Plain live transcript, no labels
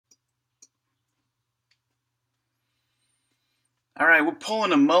Alright, we're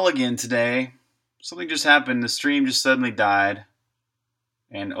pulling a mulligan today. Something just happened. The stream just suddenly died.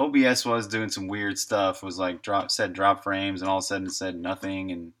 And OBS was doing some weird stuff. It was like said drop frames, and all of a sudden it said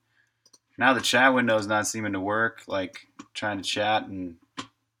nothing. And now the chat window is not seeming to work. Like trying to chat and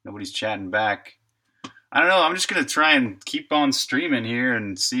nobody's chatting back. I don't know. I'm just gonna try and keep on streaming here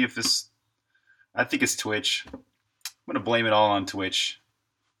and see if this. I think it's Twitch. I'm gonna blame it all on Twitch.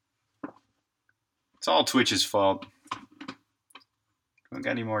 It's all Twitch's fault. We don't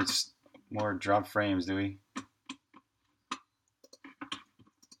got any more drop frames, do we?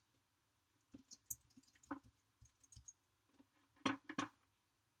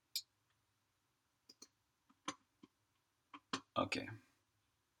 Okay.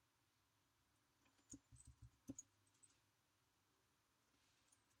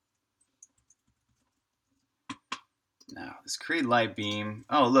 Now, let's create light beam.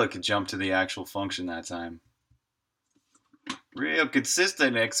 Oh, look, it jumped to the actual function that time. Real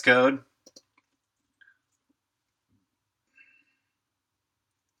consistent Xcode.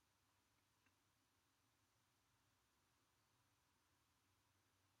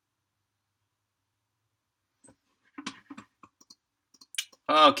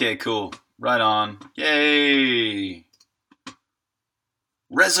 Okay, cool. Right on. Yay!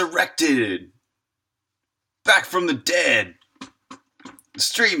 Resurrected! Back from the dead! The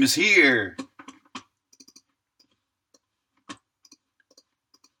stream is here!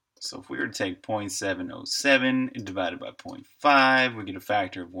 So if we were to take 0.707 and divide it by 0.5, we get a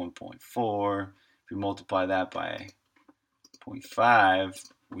factor of 1.4. If we multiply that by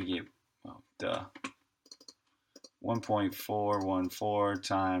 0.5, we get, well, 1.414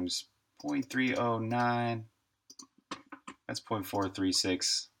 times 0.309. That's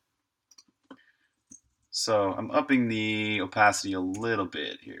 0.436. So I'm upping the opacity a little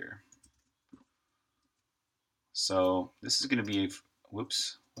bit here. So this is going to be a,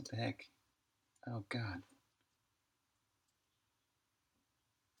 whoops, what the heck? Oh God.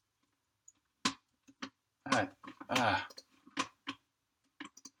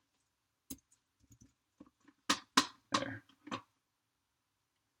 There.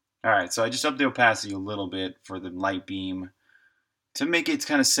 Alright, so I just upped the opacity a little bit for the light beam to make it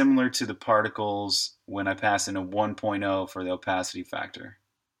kind of similar to the particles when I pass in a 1.0 for the opacity factor.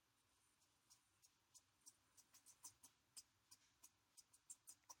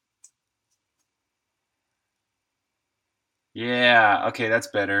 Yeah, okay, that's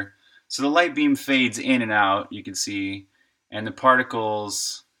better. So the light beam fades in and out, you can see, and the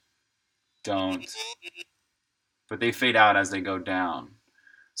particles don't, but they fade out as they go down.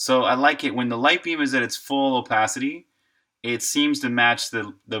 So I like it when the light beam is at its full opacity. It seems to match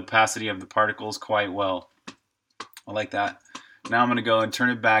the opacity of the particles quite well. I like that. Now I'm going to go and turn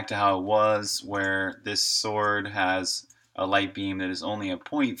it back to how it was, where this sword has a light beam that is only a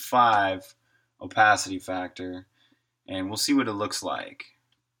 0.5 opacity factor. And we'll see what it looks like.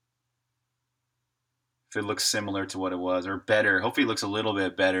 If it looks similar to what it was, or better. Hopefully it looks a little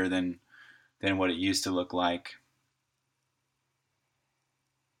bit better than what it used to look like.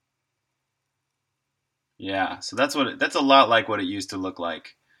 Yeah, so that's a lot like what it used to look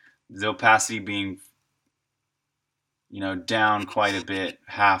like. The opacity being, down quite a bit,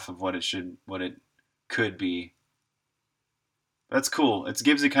 half of what it could be. That's cool. It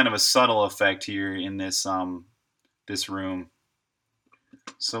gives it kind of a subtle effect here in this this room.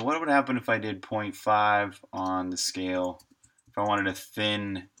 So what would happen if I did 0.5 on the scale? If I wanted a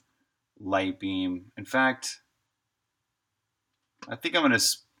thin light beam. In fact, I think I'm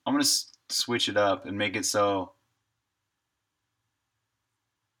gonna switch it up and make it so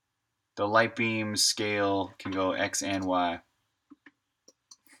the light beam scale can go X and Y.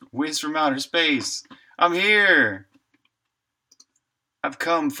 Whiz from outer space. I'm here. I've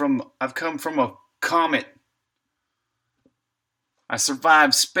come from a comet. I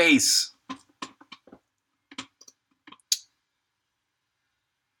survived space.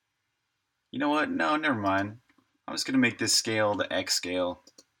 You know what? No, never mind. I'm just going to make this scale the X scale.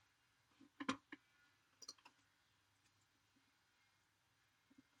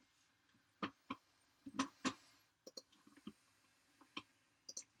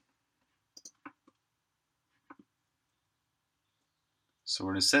 So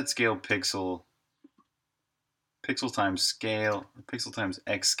we're going to set scale pixel times scale, or pixel times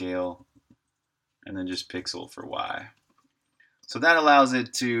X scale, and then just pixel for Y. So that allows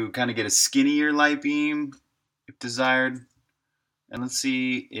it to kind of get a skinnier light beam if desired. And let's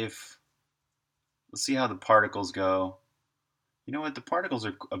see how the particles go. You know what? The particles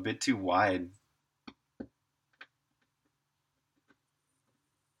are a bit too wide.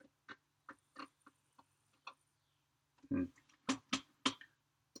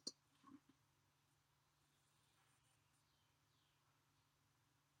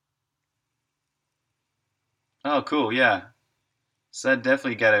 Oh, cool, yeah. So that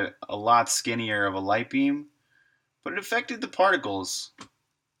definitely got a lot skinnier of a light beam, but it affected the particles.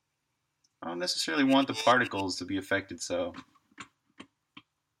 I don't necessarily want the particles to be affected, so.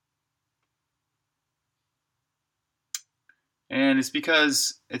 And it's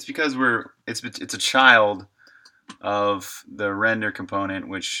because it's a child of the render component,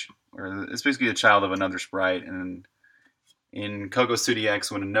 which or it's basically a child of another sprite. And in Coco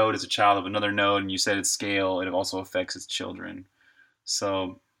 2DX, when a node is a child of another node, and you set its scale, it also affects its children.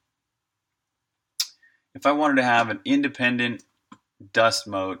 So if I wanted to have an independent dust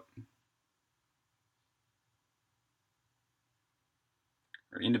mote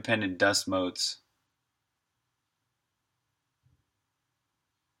or independent dust motes,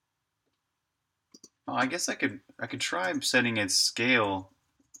 oh, I guess I could try setting its scale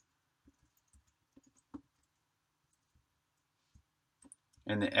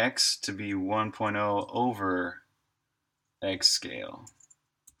and the x to be 1.0 over x scale.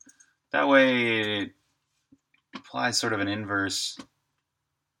 That way it applies sort of an inverse.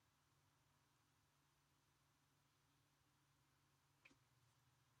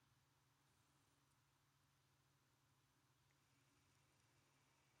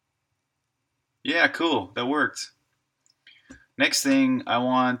 Yeah, cool. That worked. Next thing, I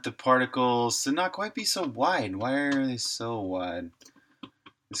want the particles to not quite be so wide. Why are they so wide?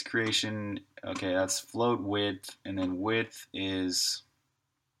 This creation, okay, that's float width, and then width is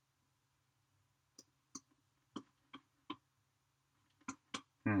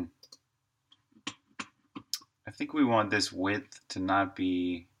I think we want this width to not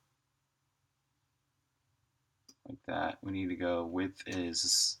be like that. We need to go width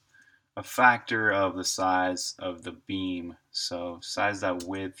is a factor of the size of the beam. So size that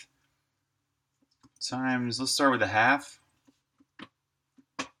width times, let's start with a half.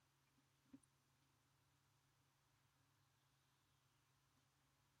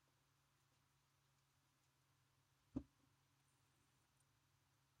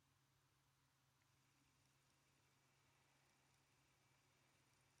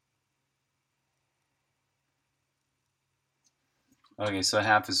 Okay, so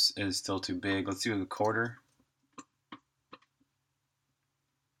half is still too big. Let's do a quarter.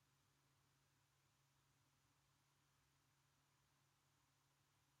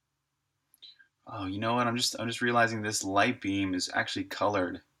 Oh, you know what? I'm just realizing this light beam is actually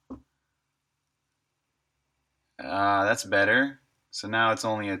colored. That's better. So now it's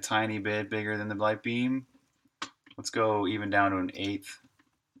only a tiny bit bigger than the light beam. Let's go even down to an eighth.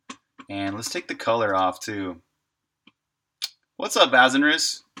 And let's take the color off too. What's up,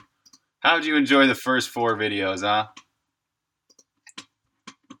 Azinris? How'd you enjoy the first 4 videos, huh?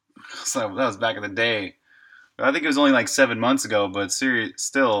 So that was back in the day. I think it was only like 7 months ago, but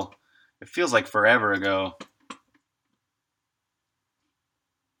still, it feels like forever ago.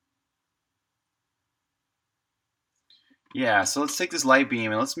 Yeah, so let's take this light beam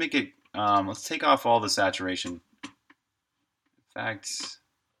and let's make it, let's take off all the saturation. In fact,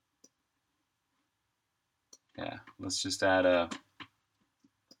 yeah, let's just add a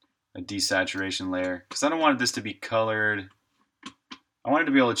desaturation layer because I don't want this to be colored. I wanted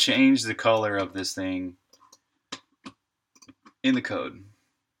to be able to change the color of this thing in the code.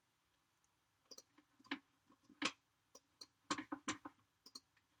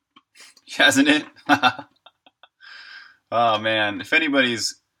 Hasn't it? Oh man, if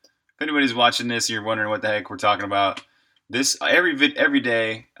anybody's watching this, you're wondering what the heck we're talking about. This every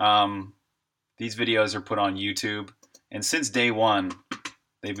day, these videos are put on YouTube, and since day one,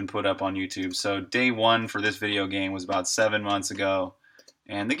 they've been put up on YouTube. So day one for this video game was about 7 months ago,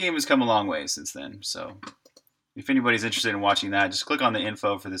 and the game has come a long way since then. So if anybody's interested in watching that, just click on the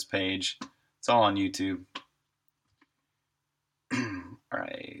info for this page. It's all on YouTube. All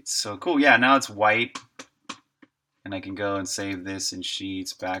right, so cool. Yeah, now it's white. And I can go and save this in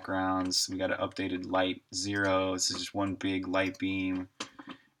sheets, backgrounds. We got an updated light 0. This is just one big light beam.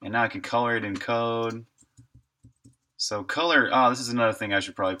 And now I can color it in code. So color, oh, this is another thing I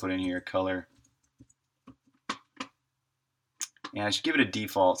should probably put in here, color. And I should give it a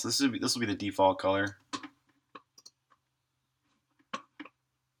default. So this will be the default color.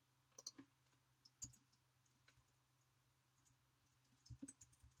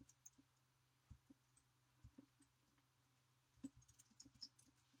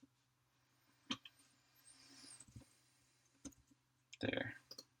 There.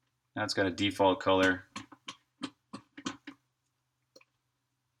 Now it's got a default color.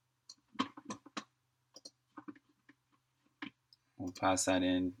 We'll pass that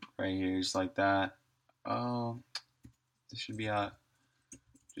in right here, just like that. Oh, this should be a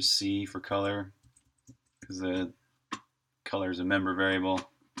just C for color. because the color is a member variable.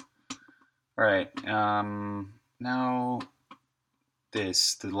 All right, now the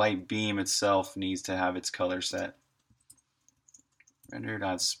light beam itself needs to have its color set.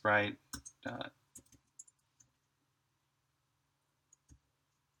 Render.sprite.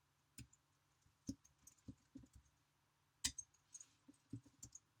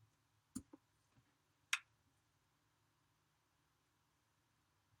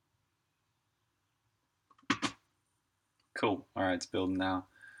 Cool. All right, it's building now.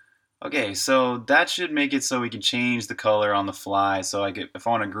 Okay, so that should make it so we can change the color on the fly. So if I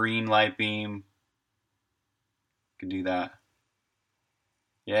want a green light beam, I can do that.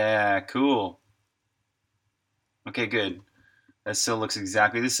 Yeah, cool. Okay, good. That still looks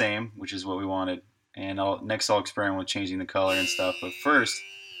exactly the same, which is what we wanted. And next I'll experiment with changing the color and stuff. But first,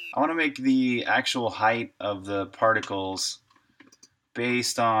 I want to make the actual height of the particles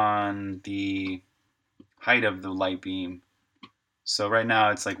based on the height of the light beam. So right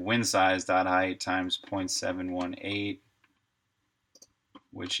now it's like wind size dot height times 0.718,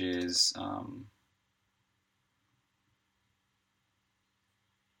 which is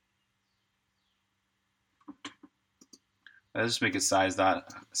let's just make it size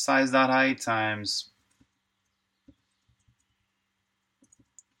dot height times,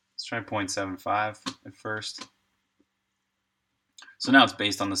 let's try 0.75 at first. So now it's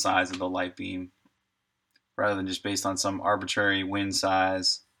based on the size of the light beam rather than just based on some arbitrary wind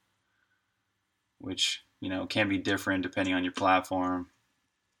size, which can be different depending on your platform.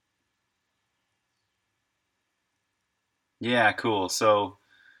 Yeah, cool. So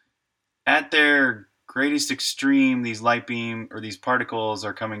at their greatest extreme, these light beam or these particles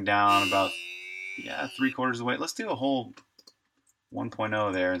are coming down about 3/4 of the way. Let's do a whole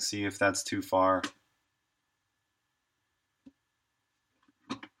 1.0 there and see if that's too far.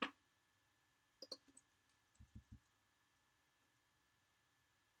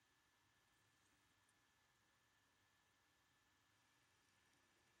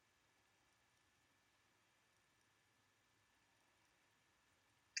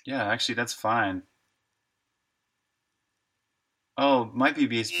 Yeah, actually that's fine. Oh, it might be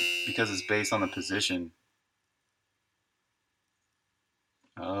because it's based on the position.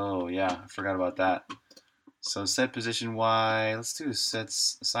 Oh yeah, I forgot about that. So set position Y, let's do set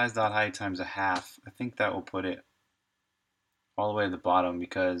size dot height times a half. I think that will put it all the way to the bottom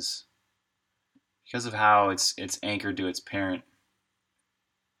because of how it's anchored to its parent.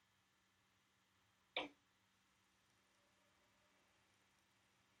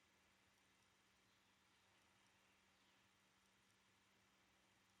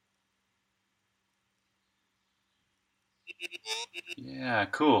 Yeah,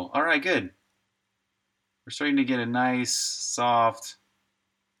 cool. All right, good. We're starting to get a nice soft,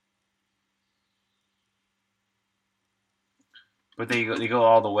 but they go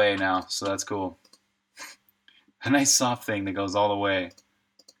all the way now, so that's cool. A nice soft thing that goes all the way.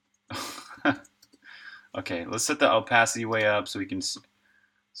 Okay, let's set the opacity way up so we can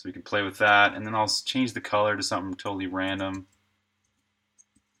play with that, and then I'll change the color to something totally random.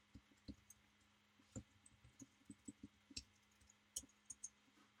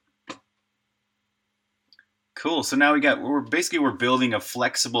 Cool. So now we're building a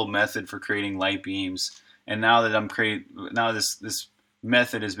flexible method for creating light beams, and now that now this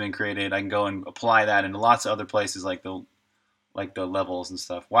method has been created, I can go and apply that in lots of other places like the levels and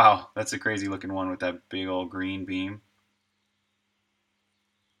stuff. Wow, that's a crazy looking one with that big old green beam.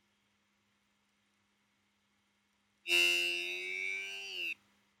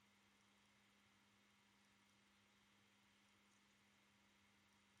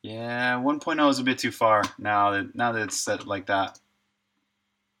 Yeah, 1.0 is a bit too far now that it's set like that.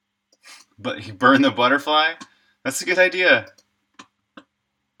 But you burn the butterfly? That's a good idea,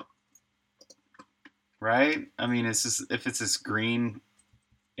 right? I mean, it's just if it's this green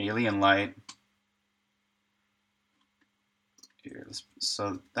alien light here,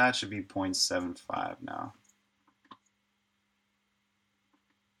 so that should be 0.75 now.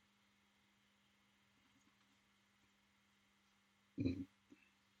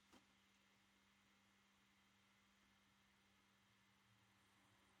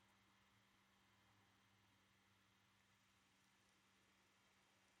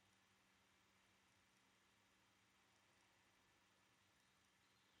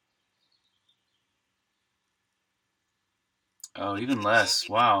 Oh, even less.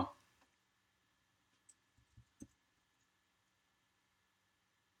 Wow.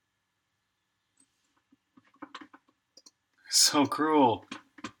 So cruel.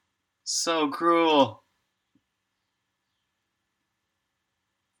 So cruel.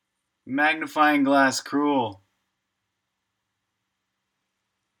 Magnifying glass, cruel.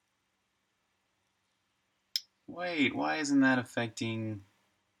 Wait, why isn't that affecting...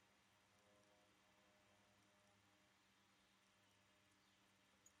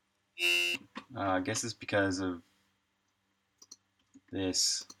 I guess it's because of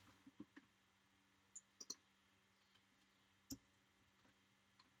this.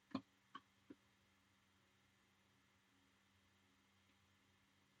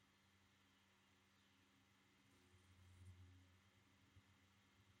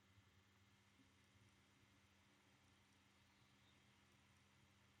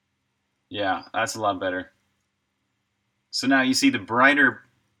 Yeah, that's a lot better. So now you see the brighter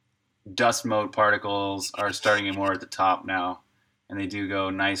dust mode particles are starting more at the top now, and they do go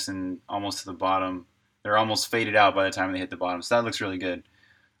nice and almost to the bottom. They're almost faded out by the time they hit the bottom, so that looks really good.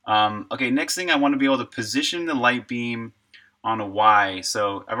 Okay, next thing I want to be able to position the light beam on a Y.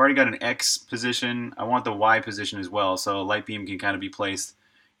 So I've already got an X position. I want the Y position as well, so a light beam can kind of be placed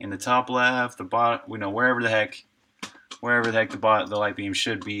in the top left, the bottom, wherever the heck the light beam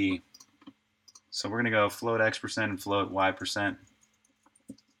should be. So we're gonna go float X% and float Y%.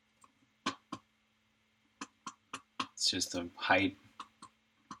 It's just the height.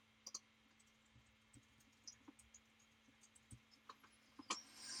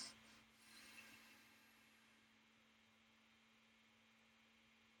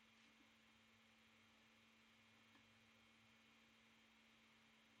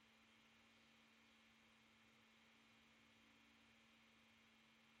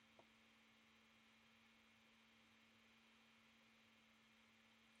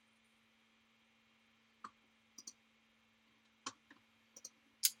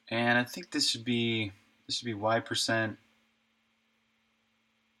 And I think this should be Y%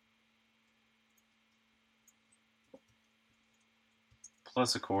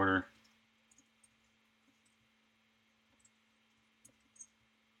 plus a quarter.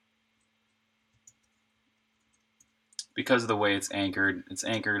 Because of the way it's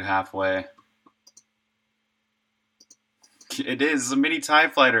anchored halfway. It is a mini TIE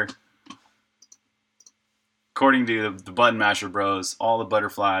fighter. According to the Button Masher Bros, all the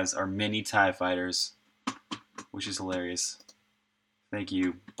butterflies are mini TIE fighters, which is hilarious. Thank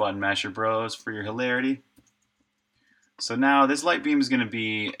you, Button Masher Bros, for your hilarity. So now this light beam is going to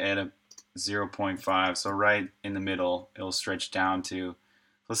be at a 0.5, so right in the middle, it'll stretch down to.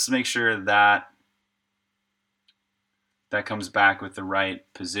 Let's make sure that that comes back with the right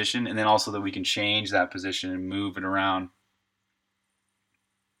position, and then also that we can change that position and move it around.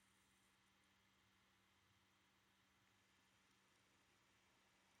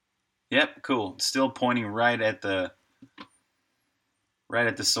 Yep, cool. Still pointing right at the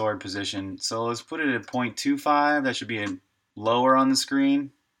sword position. So let's put it at 0.25. That should be lower on the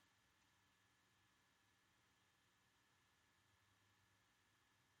screen.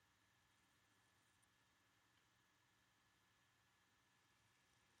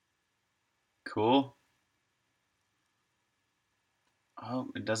 Cool. Oh,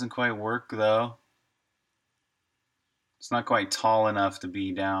 it doesn't quite work though. It's not quite tall enough to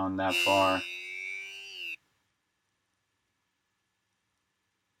be down that far.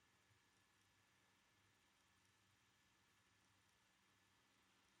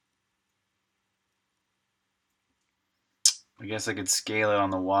 I guess I could scale it on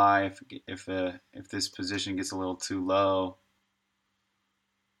the Y if this position gets a little too low.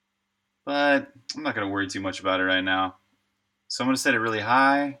 But I'm not going to worry too much about it right now. So I'm going to set it really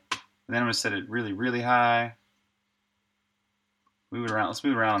high, and then I'm going to set it really, really high. Move it around. Let's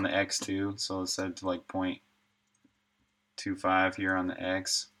move it around on the X too. So let's set it to like 0.25 here on the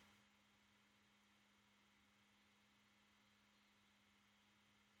X.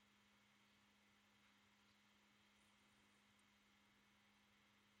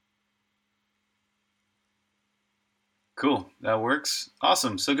 Cool, that works.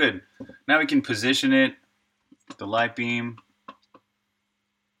 Awesome, so good. Now we can position it, the light beam.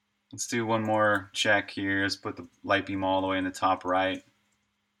 Let's do one more check here. Let's put the light beam all the way in the top right.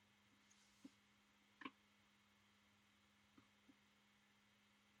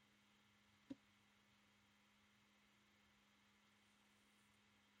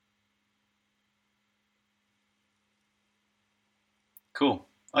 Cool.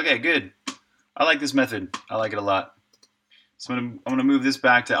 Okay, good. I like this method. I like it a lot. So I'm gonna move this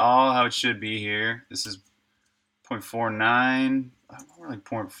back to all how it should be here. This is 0.49. More like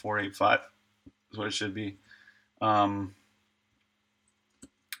 0.485 is what it should be.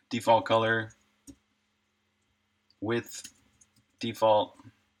 Default color, width, default.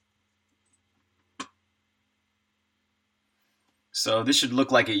 So this should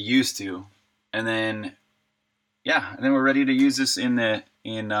look like it used to, and then yeah, and then we're ready to use this in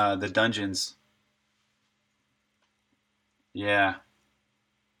the dungeons. Yeah,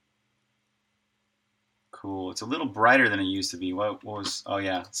 cool. It's a little brighter than it used to be. What was? Oh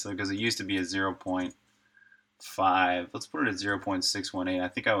yeah, so because it used to be a 0.5. Let's put it at 0.618. I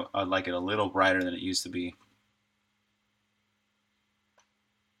think I'd like it a little brighter than it used to be.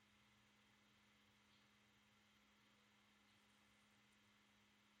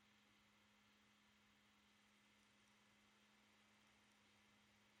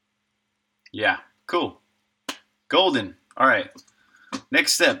 Yeah, cool. Golden. All right.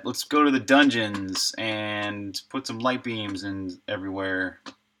 Next step, let's go to the dungeons and put some light beams in everywhere.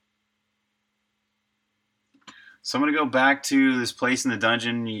 So I'm going to go back to this place in the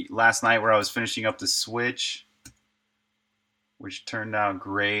dungeon last night where I was finishing up the switch, which turned out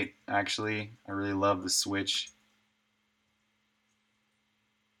great, actually. I really love the switch.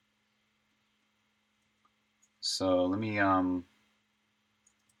 So let me,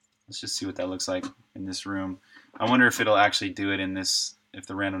 let's just see what that looks like in this room. I wonder if it'll actually do it in this, if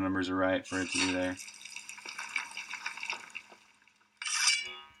the random numbers are right for it to be there.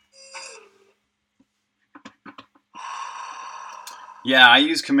 Yeah, I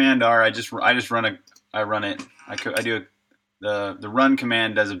use Command R. I just run it. I do the run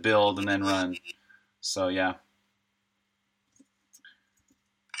command does a build and then run. So yeah.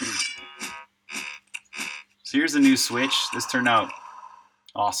 So here's the new switch. This turned out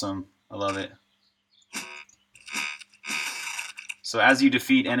awesome. I love it. So as you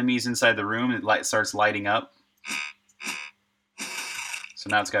defeat enemies inside the room, it starts lighting up. So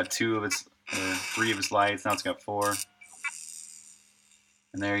now it's got 3 of its lights. Now it's got 4.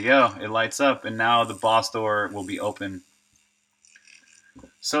 And there you go. It lights up, and now the boss door will be open.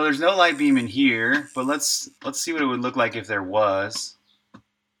 So there's no light beam in here, but let's see what it would look like if there was.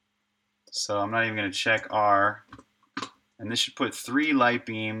 So I'm not even going to check R. And this should put 3 light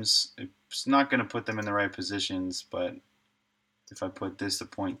beams. It's not going to put them in the right positions, but if I put this to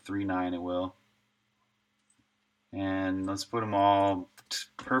 0.39, it will. And let's put them all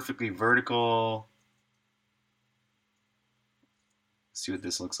perfectly vertical. Let's see what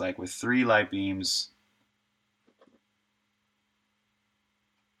this looks like with 3 light beams.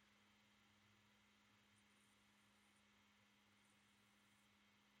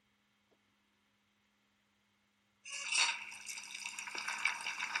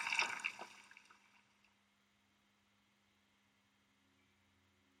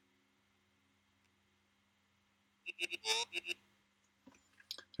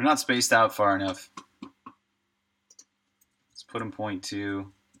 They're not spaced out far enough. Let's put them 0.2.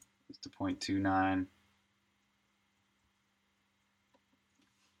 It's to 0.29.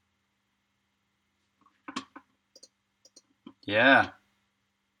 Yeah.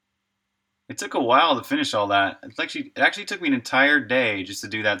 It took a while to finish all that. It actually took me an entire day just to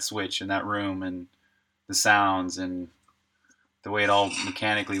do that switch in that room and the sounds and the way it all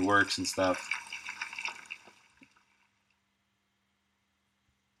mechanically works and stuff.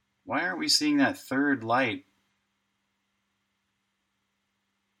 Why aren't we seeing that third light?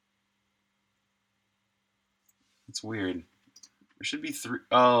 It's weird. There should be 3.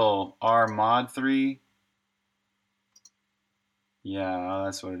 Oh, R mod 3. Yeah,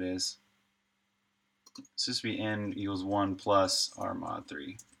 that's what it is. It's just be n equals 1 plus R mod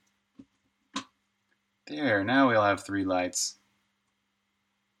 3. There, now we'll have 3 lights.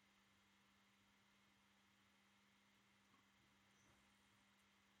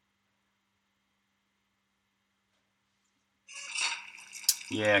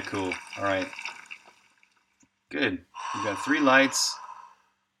 Yeah, cool. All right. Good. We've got 3 lights.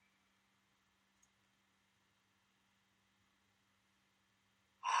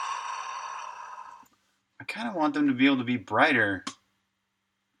 I kind of want them to be able to be brighter.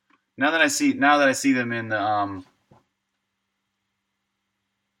 Now that I see them in the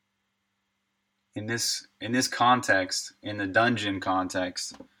in this context, in the dungeon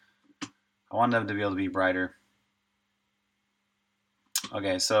context, I want them to be able to be brighter.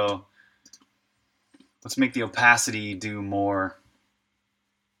 Okay, so let's make the opacity do more.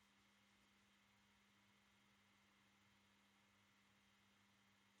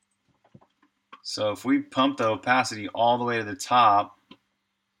 So if we pump the opacity all the way to the top,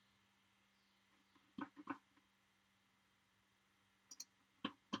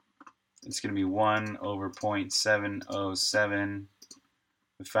 it's going to be 1 over 0.707.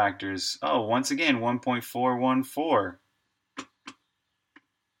 The factors, once again, 1.414.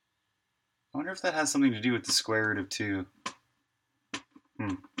 I wonder if that has something to do with the square root of 2.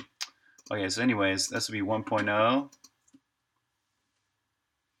 Okay, so anyways, this would be 1.0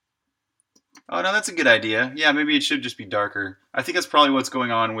 Oh no, that's a good idea. Yeah, maybe it should just be darker. I think that's probably what's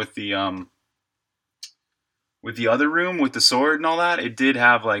going on with the other room with the sword and all that. It did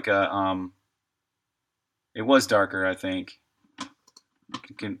have like a it was darker, I think.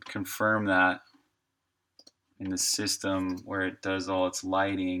 You can confirm that in the system where it does all its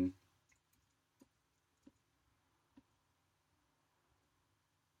lighting.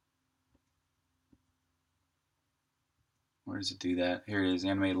 Where does it do that? Here it is,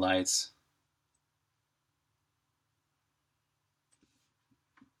 animate lights.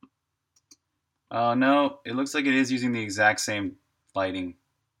 Oh no, it looks like it is using the exact same lighting.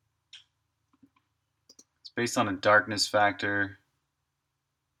 It's based on a darkness factor,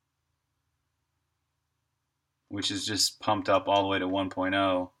 which is just pumped up all the way to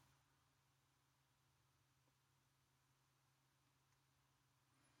 1.0.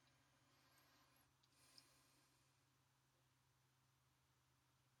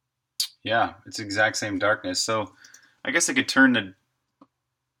 Yeah, it's exact same darkness. So I guess I could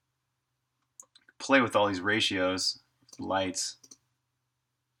play with all these ratios, lights,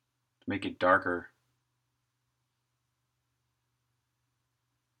 to make it darker.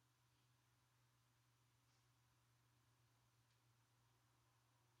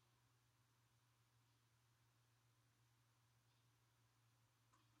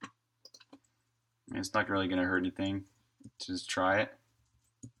 I mean, it's not really going to hurt anything. Just try it.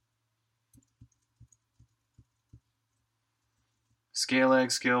 Scale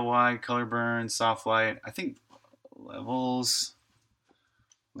X, scale Y, color burn, soft light. I think levels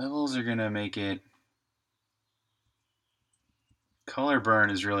are going to make it. Color burn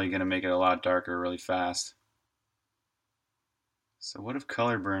is really going to make it a lot darker really fast. So what if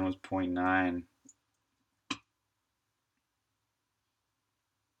color burn was 0.9?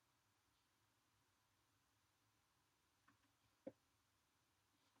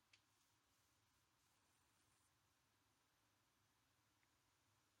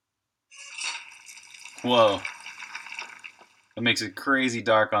 Whoa. That makes it crazy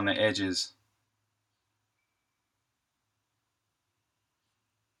dark on the edges.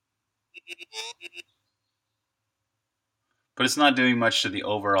 But it's not doing much to the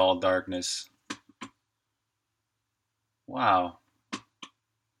overall darkness. Wow.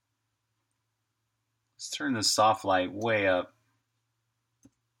 Let's turn the soft light way up.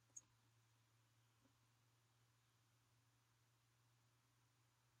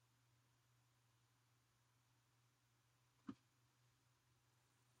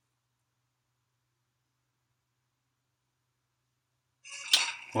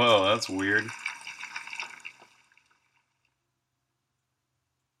 Whoa, that's weird.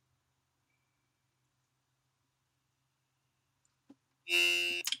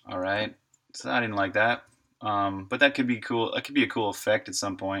 All right. So I didn't like that. But that could be cool. That could be a cool effect at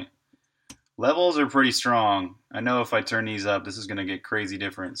some point. Levels are pretty strong. I know if I turn these up, this is going to get crazy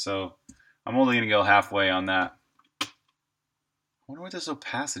different. So I'm only going to go halfway on that. I wonder what this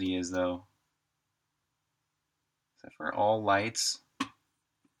opacity is, though. Is that for all lights?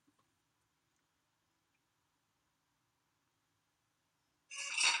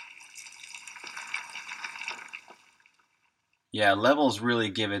 Yeah, levels really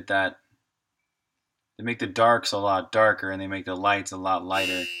give it that. They make the darks a lot darker and they make the lights a lot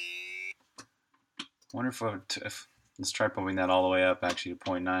lighter. I wonder if let's try pumping that all the way up actually to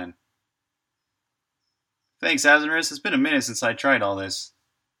 0.9. Thanks, Azarus. It's been a minute since I tried all this.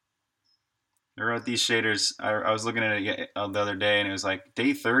 I wrote these shaders. I was looking at it the other day, and it was like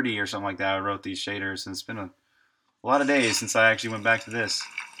day 30 or something like that. I wrote these shaders, and it's been a lot of days since I actually went back to this.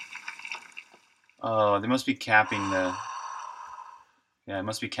 Oh, they must be capping the. Yeah, it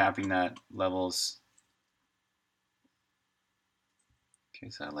must be capping that levels. Okay,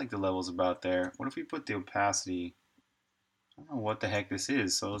 so I like the levels about there. What if we put the opacity? I don't know what the heck this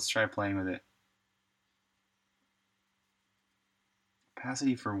is, so let's try playing with it.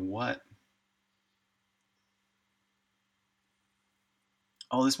 Opacity for what?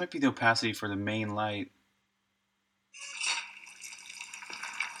 Oh, this might be the opacity for the main light.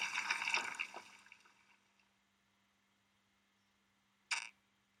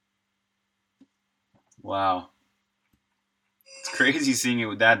 Wow. It's crazy seeing it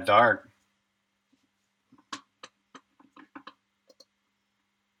with that dark.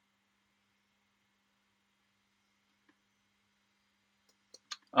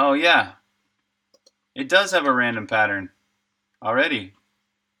 Oh, yeah. It does have a random pattern already.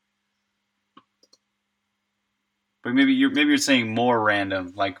 But maybe you're saying more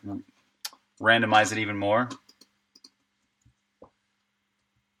random, like randomize it even more.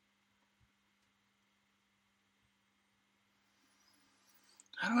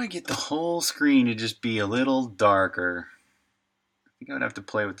 How do I get the whole screen to just be a little darker? I think I would have to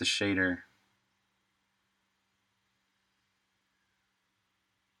play with the shader.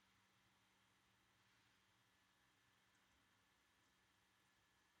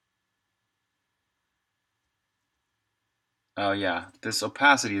 Oh yeah, this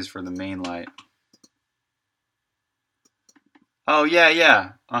opacity is for the main light. Oh yeah,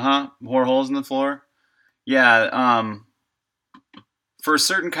 yeah. More holes in the floor. Yeah. For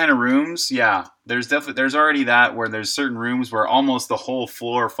certain kind of rooms, yeah. There's already that where there's certain rooms where almost the whole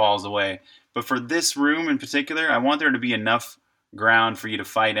floor falls away. But for this room in particular, I want there to be enough ground for you to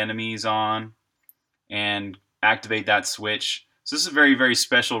fight enemies on and activate that switch. So this is a very, very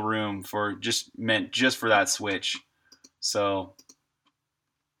special room for meant just for that switch. So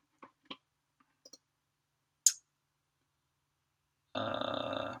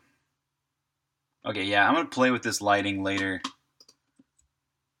okay, yeah, I'm gonna play with this lighting later.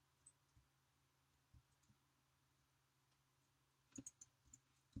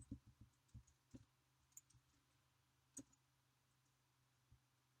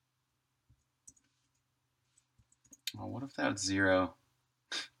 Oh, what if that's 0?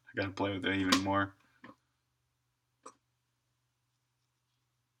 I gotta play with it even more.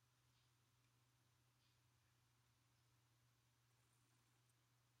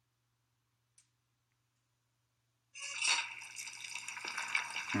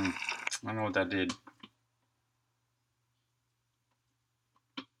 I don't know what that did.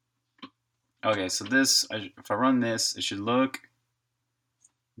 Okay, so this, if I run this, it should look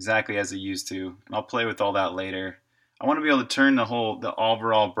exactly as it used to. And I'll play with all that later. I want to be able to turn the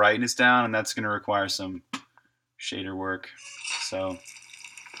overall brightness down, and that's going to require some shader work. So I'm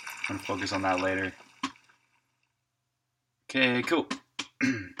going to focus on that later. Okay, cool.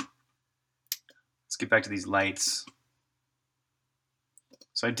 Let's get back to these lights.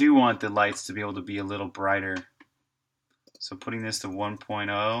 So I do want the lights to be able to be a little brighter. So putting this to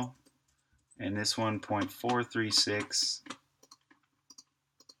 1.0 and this one 0.436.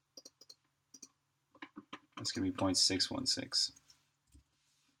 That's going to be 0.616.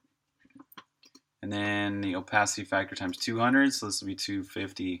 And then the opacity factor times 200, so this will be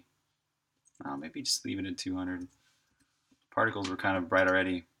 250. Oh, maybe just leave it at 200. Particles were kind of bright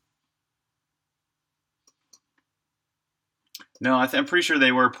already. No, I'm pretty sure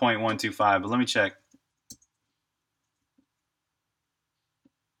they were 0.125, but let me check.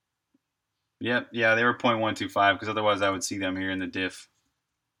 Yep, yeah, they were 0.125, because otherwise I would see them here in the diff.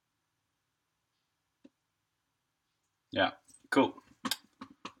 Yeah, cool.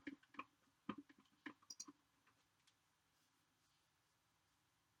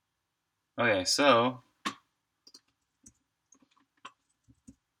 Okay, so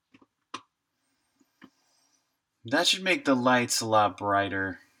that should make the lights a lot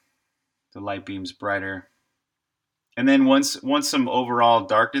brighter. The light beams brighter. And then once some overall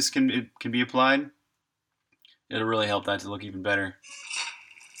darkness can be applied, it'll really help that to look even better.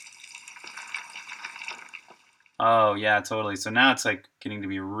 Oh yeah, totally. So now it's like getting to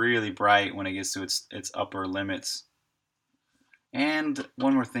be really bright when it gets to its upper limits. And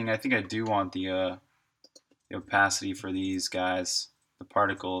one more thing, I think I do want the opacity for these guys, the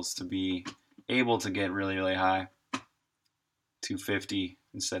particles, to be able to get really, really high. 250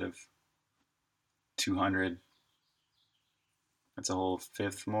 instead of 200. That's a whole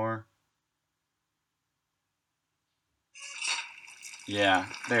fifth more. Yeah,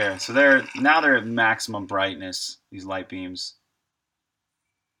 there. So now they're at maximum brightness, these light beams.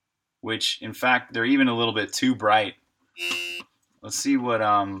 Which in fact they're even a little bit too bright. Let's see what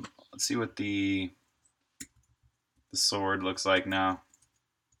the sword looks like now.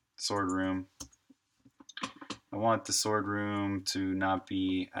 Sword room. I want the sword room to not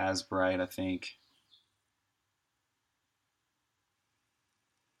be as bright, I think.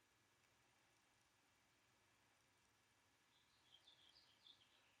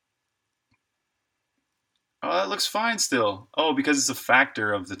 Oh, that looks fine still. Oh, because it's a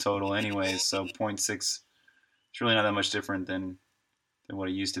factor of the total anyways, so 0.6. It's really not that much different than what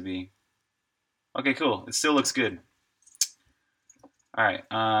it used to be. Okay, cool. It still looks good. All right.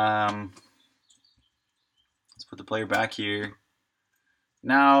 Let's put the player back here.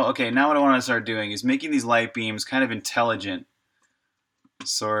 Now, okay, now what I want to start doing is making these light beams kind of intelligent.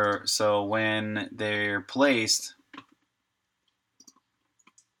 So when they're placed,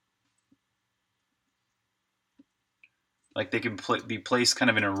 like they can be placed kind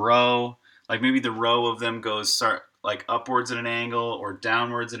of in a row. Like maybe the row of them start like upwards at an angle or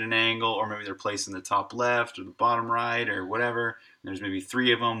downwards at an angle, or maybe they're placed in the top left or the bottom right or whatever. And there's maybe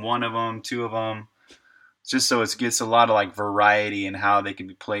 3 of them, 1 of them, 2 of them. just so it gets a lot of like variety in how they can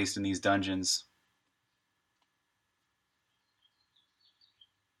be placed in these dungeons.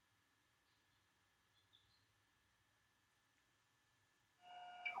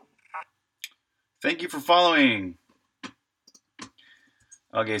 Thank you for following.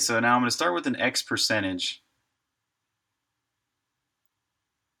 Okay, so now I'm going to start with an X percentage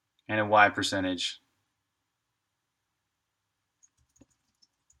and a Y percentage.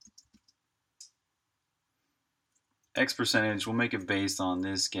 X percentage, we'll make it based on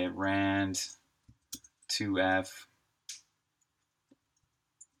this get rand 2F.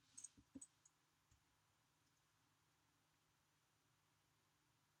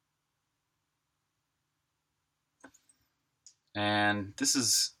 And this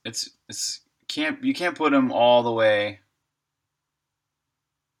is you can't put them all the way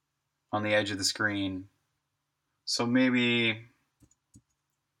on the edge of the screen. So maybe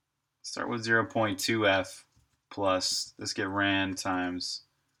start with 0.2F plus this get rand times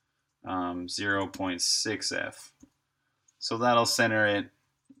 0.6F. So that'll center it.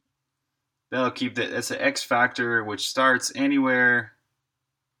 That'll keep that. That's an X factor which starts anywhere.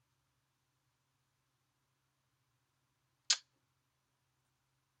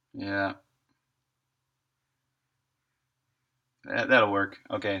 Yeah. That'll work.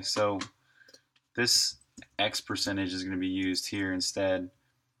 Okay, so this X percentage is going to be used here instead.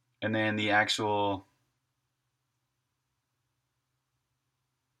 And then the actual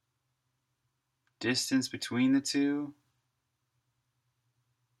distance between the two.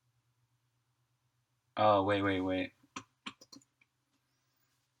 Oh, wait.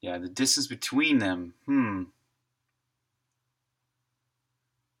 Yeah, the distance between them.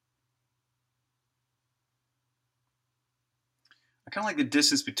 I kind of like the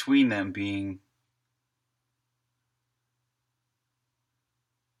distance between them being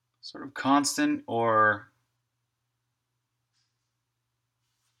sort of constant, or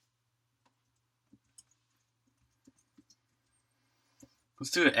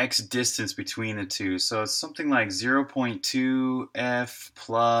let's do an X distance between the two. So it's something like 0.2F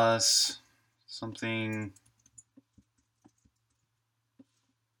plus something.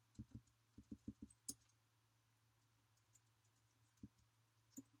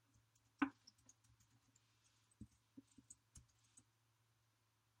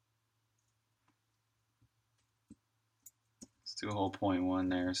 Let's do a whole 0.1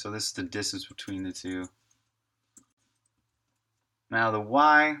 there. So this is the distance between the two. Now the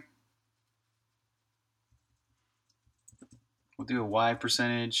Y, we'll do a Y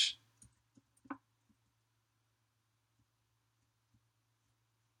percentage.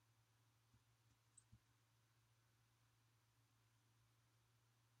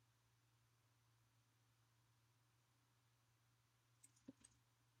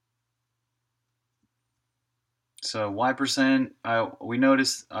 So Y percent, we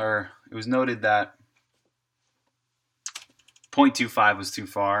noticed, it was noted that 0.25 was too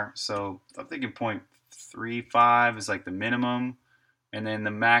far. So I'm thinking 0.35 is like the minimum, and then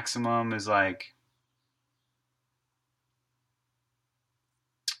the maximum is like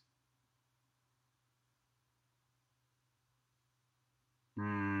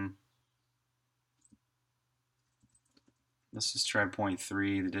let's just try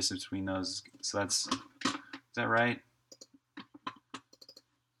 0.3. The distance between those. So is that right?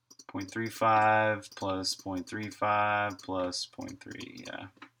 0.35 plus 0.35 plus 0.3. Yeah,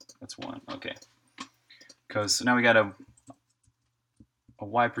 that's 1. Okay. Because now we got a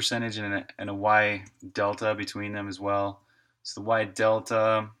Y percentage and a Y delta between them as well. So the Y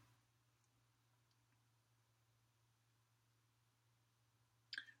delta,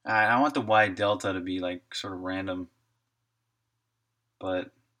 I want the Y delta to be like sort of random,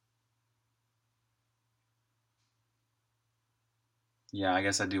 but yeah, I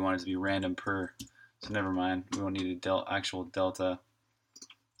guess I do want it to be random per. So never mind. We don't need a actual delta.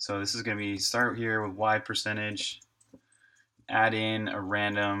 So this is going to be start here with Y percentage, add in a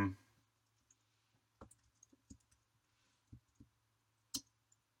random.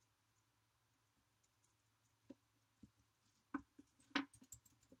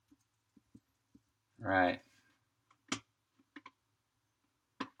 Right.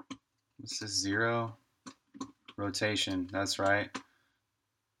 This is 0. Rotation. That's right.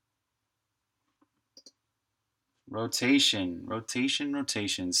 Rotation.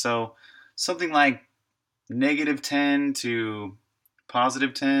 So something like -10 to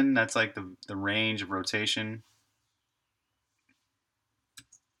 +10. That's like the range of rotation.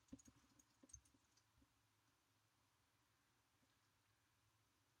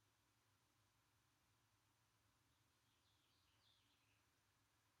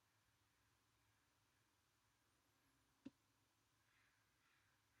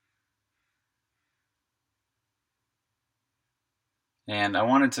 And I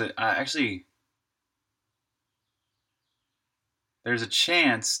wanted to actually. There's a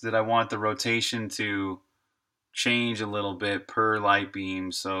chance that I want the rotation to change a little bit per light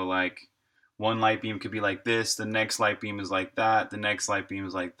beam. So like one light beam could be like this, the next light beam is like that, the next light beam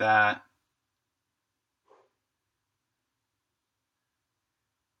is like that.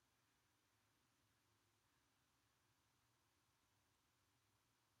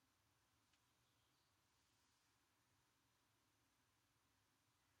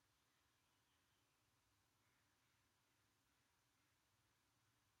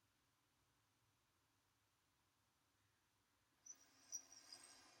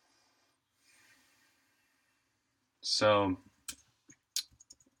 So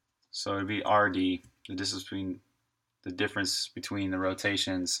it'd be RD, the difference between the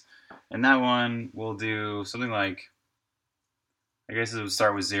rotations. And that one we'll do something like, I guess it would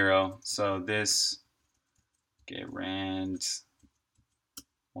start with 0. So this get rand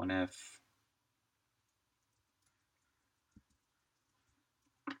 1f.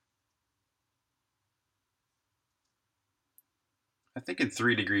 I think in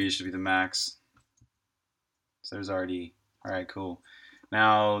 3 degrees should be the max. So there's RD. All right, cool.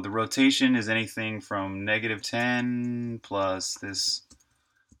 Now the rotation is anything from -10 plus this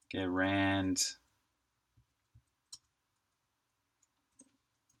get rand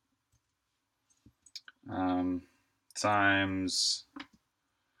times,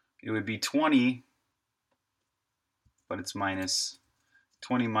 it would be 20, but it's minus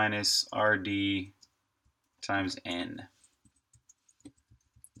 20 minus RD times N.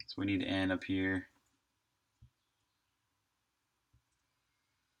 So we need N up here.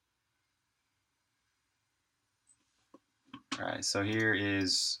 All right, so here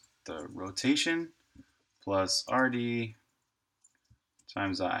is the rotation plus RD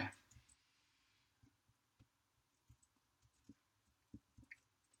times I.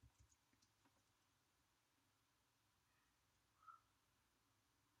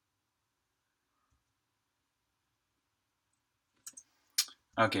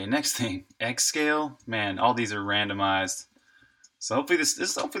 Okay, next thing, X scale. Man, all these are randomized. So hopefully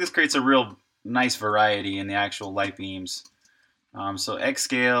this creates a real nice variety in the actual light beams. So X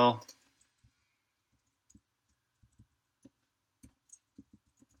scale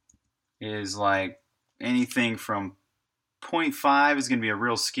is like anything from 0.5 is going to be a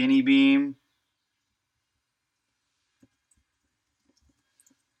real skinny beam,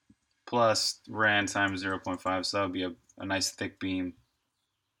 plus rand times 0.5, so that would be a nice thick beam.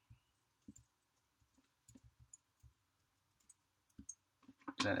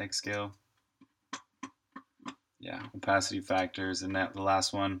 Is that X scale? Yeah, opacity factors, and that the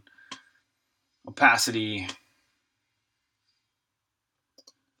last one. Opacity.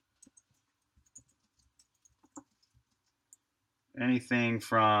 Anything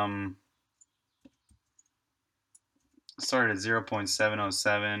from, started at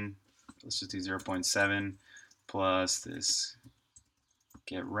 0.707. Let's just do 0.7 plus this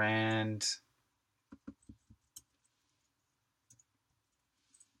get rand.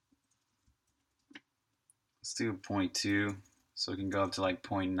 Let's do 0.2, so we can go up to like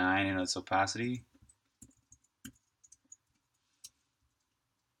 0.9 in its opacity.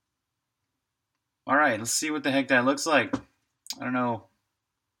 All right, let's see what the heck that looks like. I don't know.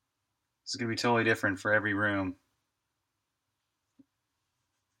 This is gonna be totally different for every room.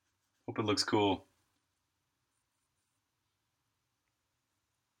 Hope it looks cool.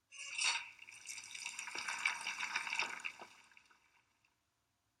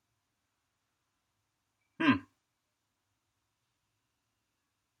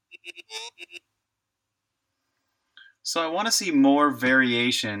 So I want to see more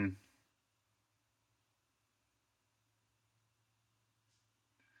variation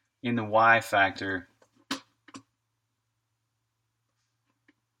in the Y factor.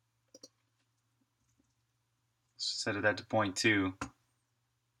 Set that to 0.2.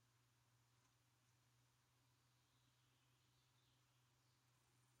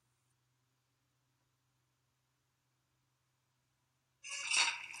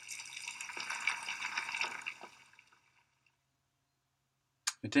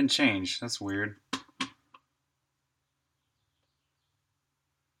 It didn't change. That's weird.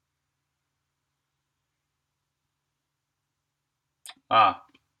 Ah,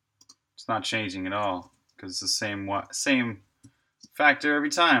 it's not changing at all because it's the same factor every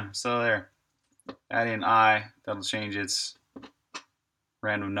time. So there. Add in I. That'll change its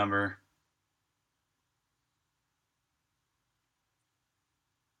random number.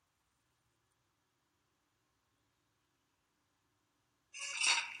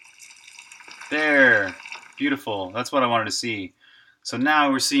 There. Beautiful. That's what I wanted to see. So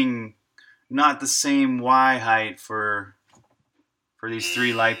now we're seeing not the same Y height for these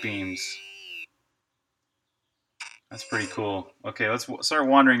 3 light beams. That's pretty cool. Okay, let's start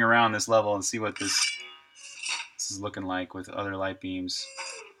wandering around this level and see what this is looking like with other light beams.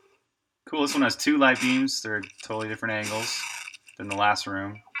 Cool, this one has 2 light beams. They're totally different angles than the last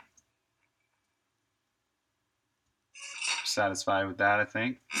room. Satisfied with that, I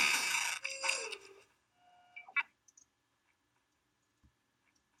think.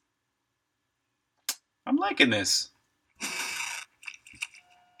 I'm liking this.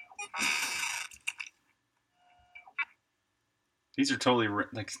 These are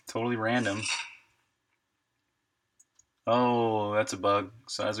totally random. Oh, that's a bug.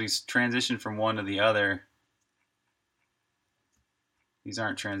 So as we transition from one to the other, these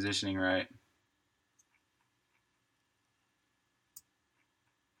aren't transitioning right.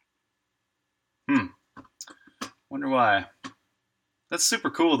 Wonder why. That's super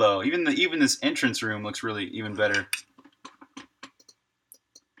cool though. Even this entrance room looks really even better.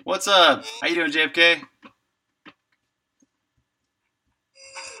 What's up? How you doing, JFK?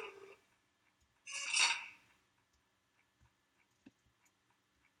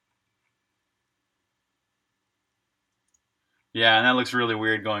 Yeah, and that looks really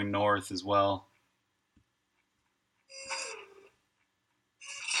weird going north as well.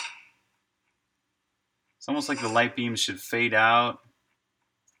 It's almost like the light beams should fade out.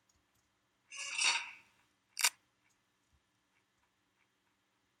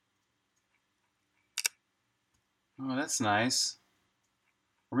 Oh, that's nice.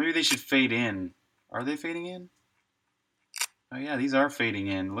 Or maybe they should fade in. Are they fading in? Oh yeah, these are fading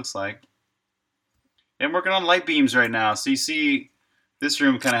in, looks like. Yeah, I'm working on light beams right now. So you see this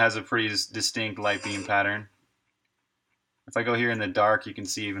room kind of has a pretty distinct light beam pattern. If I go here in the dark, you can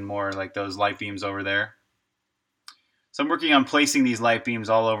see even more like those light beams over there. So I'm working on placing these light beams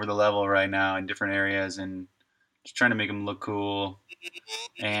all over the level right now in different areas and just trying to make them look cool.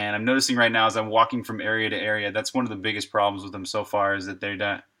 And I'm noticing right now as I'm walking from area to area, that's one of the biggest problems with them so far is that they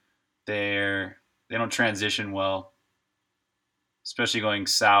don't transition well, especially going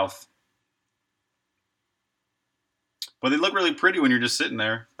south. But they look really pretty when you're just sitting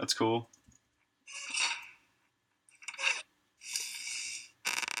there. That's cool.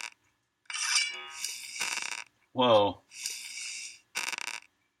 Whoa.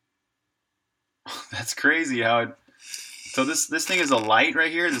 That's crazy how it... So this thing is a light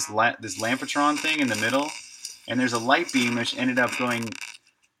right here, this lampatron thing in the middle, and there's a light beam which ended up going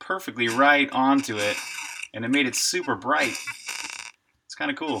perfectly right onto it, and it made it super bright. It's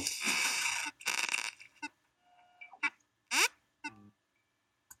kind of cool.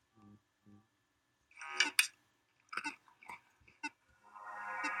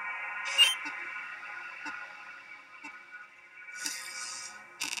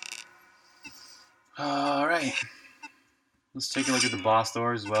 All right. Let's take a look at the boss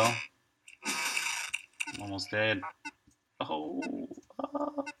door as well. I'm almost dead. Oh.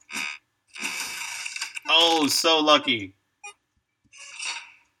 Oh, so lucky.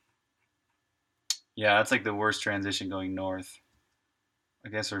 Yeah, that's like the worst transition going north. I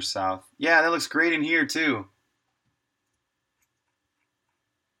guess, or south. Yeah, that looks great in here too.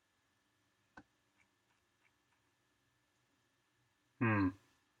 Hmm.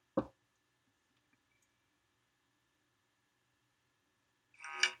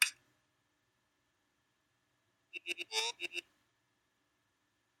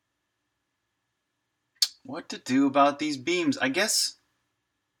 What to do about these beams? I guess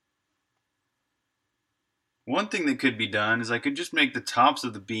one thing that could be done is I could just make the tops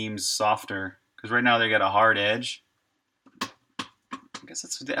of the beams softer because right now they got a hard edge. I guess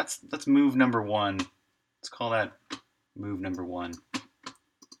that's move number one. Let's call that move number one.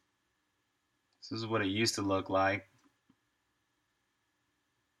 This is what it used to look like.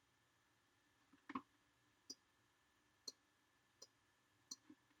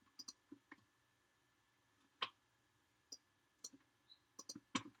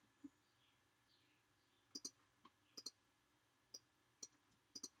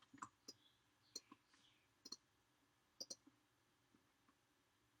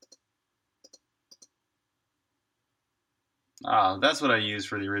 Ah, that's what I used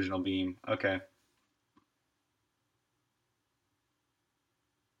for the original beam. Okay.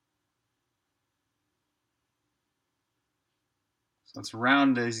 So let's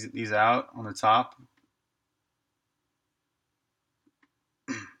round these out on the top.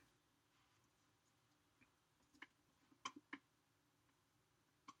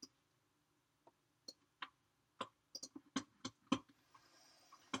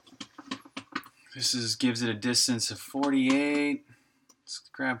 This gives it a distance of 48. Let's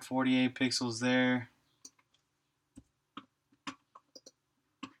grab 48 pixels there.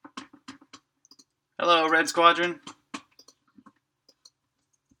 Hello, Red Squadron.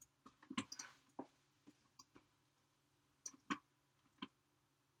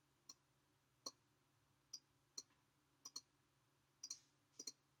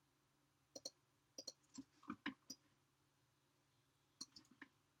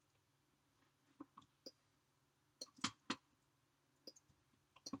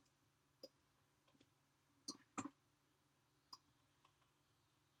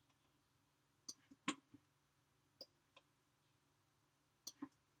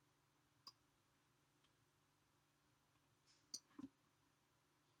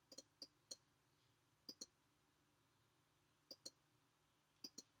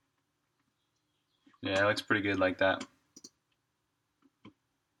 Yeah, it looks pretty good like that.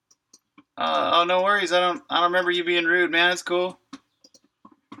 Oh, no worries. I don't remember you being rude, man. It's cool.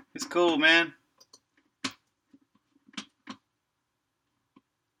 It's cool, man.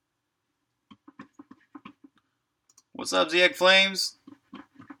 What's up, ZX Flames?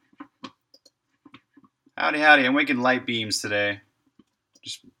 Howdy, howdy. I'm making light beams today.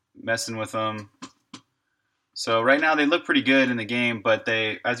 Just messing with them. So right now they look pretty good in the game, but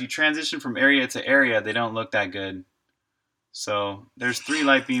as you transition from area to area, they don't look that good. So there's 3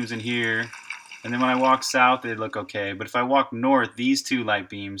 light beams in here, and then when I walk south, they look okay. But if I walk north, these 2 light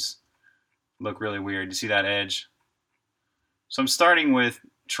beams look really weird. You see that edge? So I'm starting with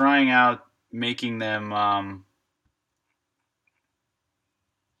trying out making them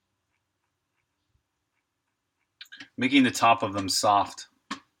making the top of them soft.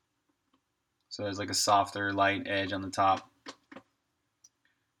 So there's like a softer light edge on the top.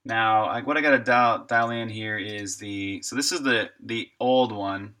 Now, what I got to dial in here is so this is the old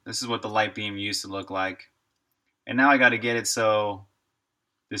one. This is what the light beam used to look like. And now I got to get it so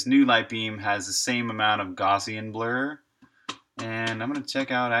this new light beam has the same amount of Gaussian blur. And I'm going to check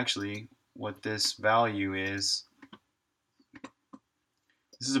out actually what this value is.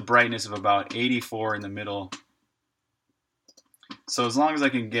 This is a brightness of about 84 in the middle. So as long as I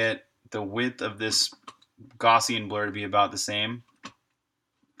can get the width of this Gaussian blur to be about the same,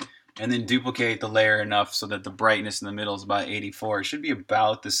 and then duplicate the layer enough so that the brightness in the middle is about 84, it should be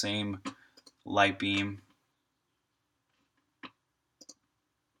about the same light beam.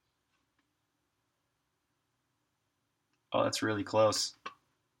 Oh, that's really close.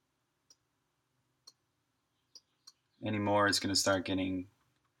 Any more, it's going to start getting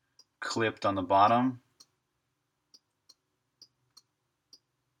clipped on the bottom.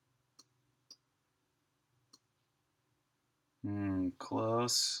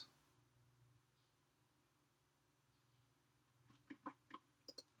 Close.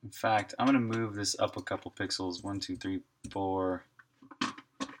 In fact, I'm going to move this up a couple pixels. 1, 2, 3, 4.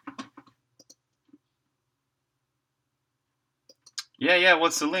 Yeah,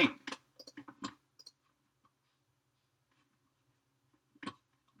 what's the link?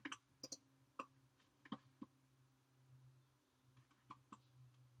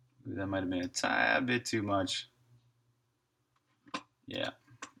 Ooh, that might have been a tad bit too much. Yeah.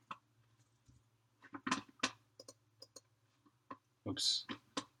 Oops.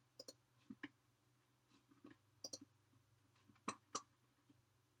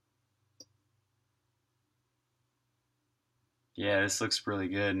 Yeah, this looks really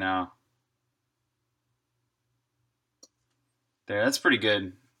good now. There, that's pretty good.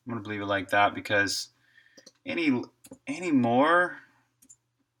 I'm gonna leave it like that because any more,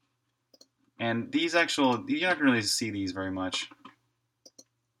 and these you're not gonna really see these very much.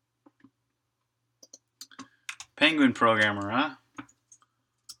 Penguin programmer, huh?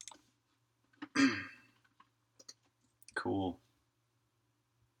 Cool.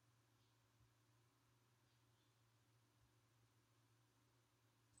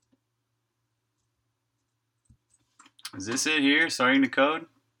 Is this it here? Starting to code?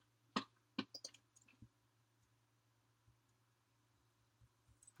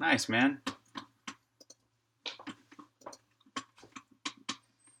 Nice, man.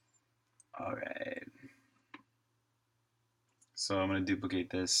 All right. So I'm going to duplicate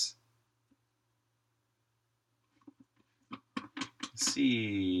this. Let's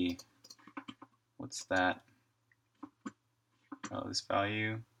see. What's that? Oh, this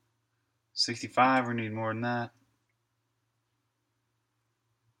value. 65, we need more than that.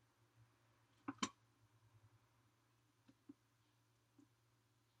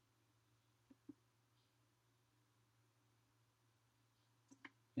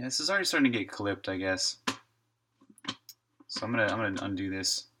 Yeah, this is already starting to get clipped, I guess. So I'm gonna undo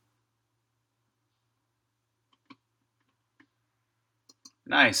this.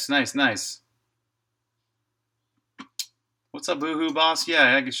 Nice, nice, nice. What's up, Boohoo Boss?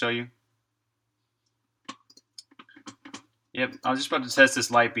 Yeah, I can show you. Yep, I was just about to test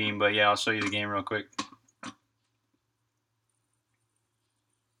this light beam, but yeah, I'll show you the game real quick.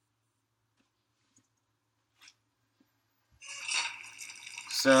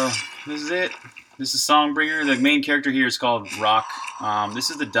 So, this is it. This is Songbringer. The main character here is called Rock. This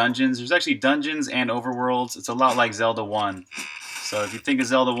is the dungeons. There's actually dungeons and overworlds. It's a lot like Zelda 1. So if you think of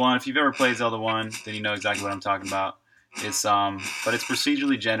Zelda 1, if you've ever played Zelda 1, then you know exactly what I'm talking about. It's but it's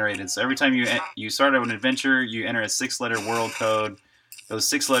procedurally generated. So every time you start an adventure, you enter a 6-letter world code. Those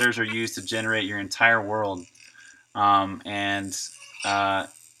 6 letters are used to generate your entire world, and that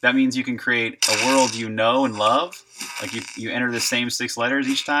means you can create a world you know and love. Like you enter the same 6 letters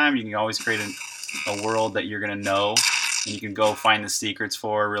each time, you can always create a world that you're gonna know, and you can go find the secrets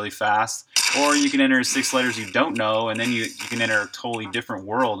for really fast. Or you can enter 6 letters you don't know, and then you can enter a totally different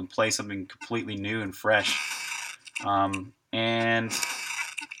world and play something completely new and fresh. And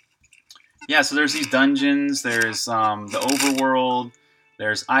yeah, so there's these dungeons, there's the overworld,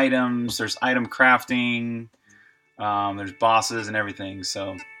 there's items, there's item crafting, there's bosses and everything.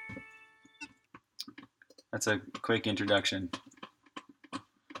 So that's a quick introduction.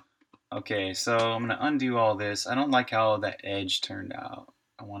 Okay, so I'm going to undo all this. I don't like how that edge turned out.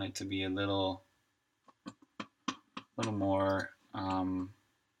 I want it to be a little more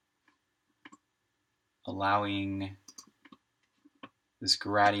allowing this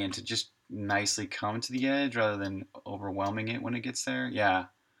gradient to just nicely come to the edge rather than overwhelming it when it gets there. Yeah,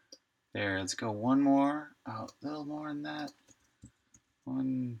 there. Let's go one more. Oh, a little more than that.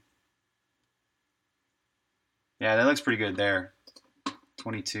 One. Yeah, that looks pretty good there.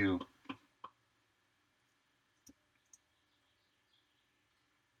 22.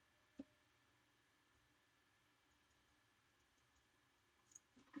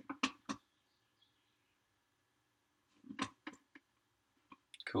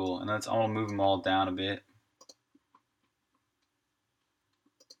 Cool. And I'm gonna move them all down a bit.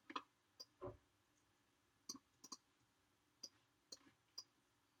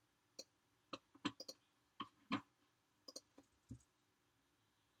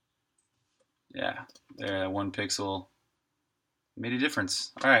 Yeah, there, that 1 pixel made a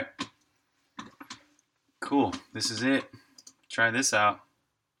difference. All right. Cool. This is it. Try this out.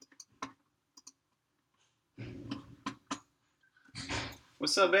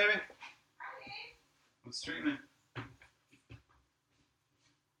 What's up, baby? What's streaming?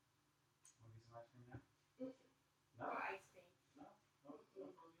 No.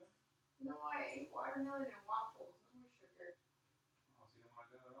 No, I ate watermelon and waffles. No more sugar. Oh, so you don't want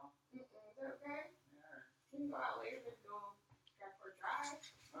to go at all? Is that okay? Yeah. Can you go out later and go grab for a drive?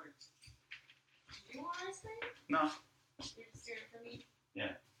 Okay. Do you want ice cream? No. You're just doing it for me?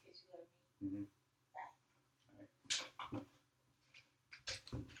 Yeah. Because you love me.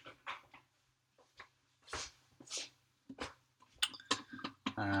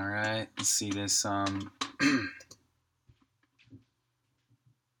 All right. Let's see this.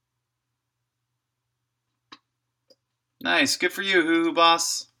 Nice. Good for you, Hoo Hoo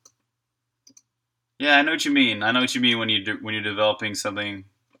Boss. Yeah, I know what you mean. I know what you mean when you're developing something.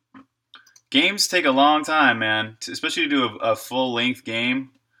 Games take a long time, man. Especially to do a full-length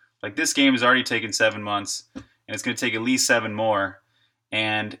game. Like this game has already taken 7 months, and it's going to take at least 7 more.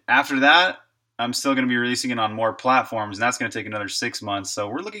 And after that, I'm still going to be releasing it on more platforms, and that's going to take another 6 months. So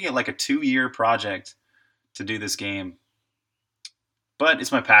we're looking at like a 2-year project to do this game. But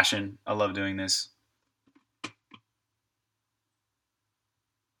it's my passion. I love doing this.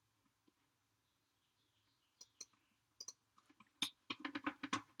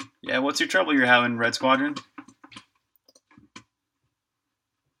 Yeah, what's your trouble you're having, Red Squadron?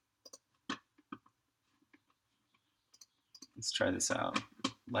 Let's try this out.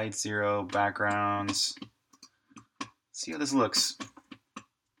 Light 0, backgrounds. See how this looks.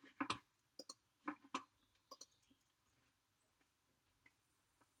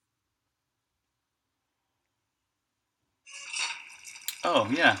 Oh,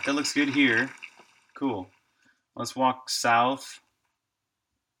 yeah, that looks good here. Cool. Let's walk south.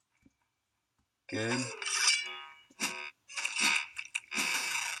 Good.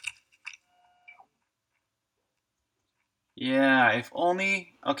 Yeah, if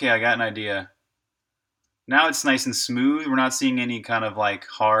only... Okay, I got an idea. Now it's nice and smooth. We're not seeing any kind of like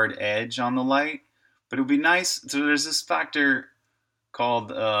hard edge on the light. But it would be nice... So there's this factor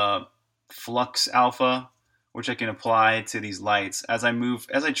called flux alpha, which I can apply to these lights. As I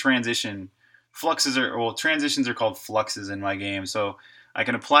transition, transitions are called fluxes in my game. So I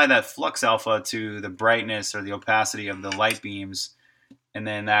can apply that flux alpha to the brightness or the opacity of the light beams, and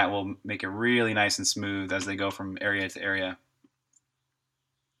then that will make it really nice and smooth as they go from area to area.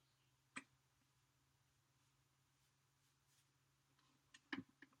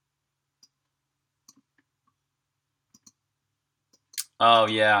 Oh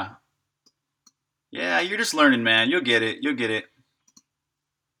yeah, yeah. You're just learning, man. You'll get it. You'll get it.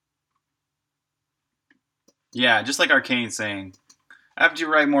 Yeah, just like Arcane's saying. After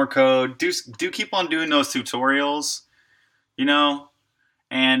you write more code, do keep on doing those tutorials. You know,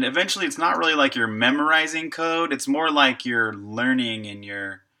 and eventually it's not really like you're memorizing code. It's more like you're learning and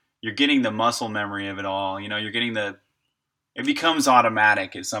you're getting the muscle memory of it all. You know, you're getting the it becomes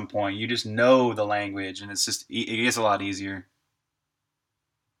automatic at some point. You just know the language, and it gets a lot easier.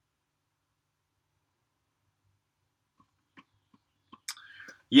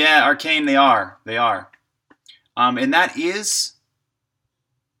 Yeah, Arcane, they are, and that is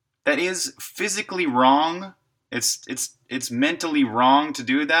physically wrong. It's mentally wrong to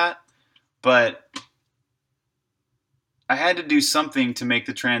do that, but I had to do something to make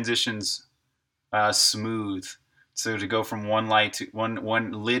the transitions smooth. So to go from one light to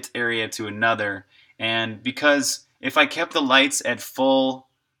one lit area to another, and because if I kept the lights at full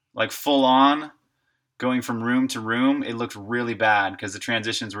on, going from room to room, it looked really bad because the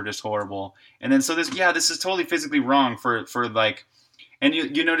transitions were just horrible. And then so this is totally physically wrong for like, and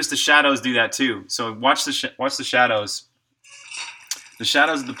you notice the shadows do that too. So watch the shadows, the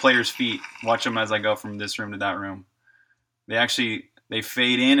shadows of the player's feet. Watch them as I go from this room to that room. They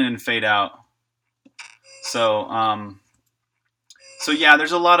fade in and fade out. So so yeah,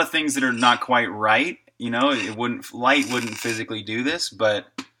 there's a lot of things that are not quite right. You know, light wouldn't physically do this, but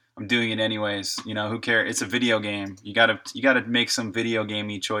I'm doing it anyways. You know, who cares? It's a video game. You gotta make some video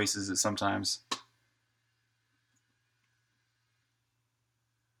gamey choices at sometimes.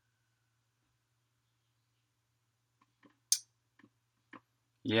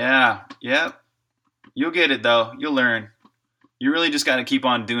 Yeah, yep. You'll get it though. You'll learn. You really just got to keep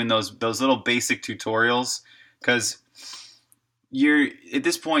on doing those little basic tutorials because you're at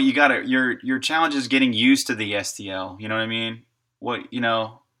this point your challenge is getting used to the STL. You know what I mean? What you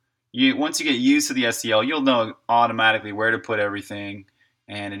know, you once you get used to the STL, you'll know automatically where to put everything,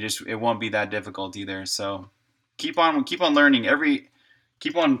 and it won't be that difficult either. So keep on learning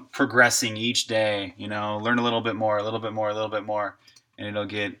keep on progressing each day. You know, learn a little bit more, a little bit more, a little bit more, and it'll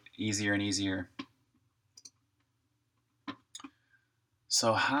get easier and easier.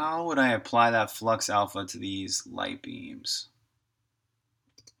 So how would I apply that flux alpha to these light beams?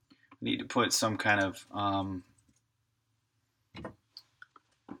 I need to put some kind of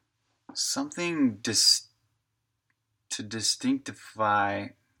something to distinctify,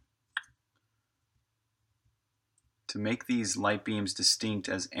 to make these light beams distinct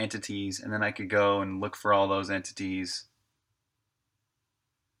as entities, and then I could go and look for all those entities.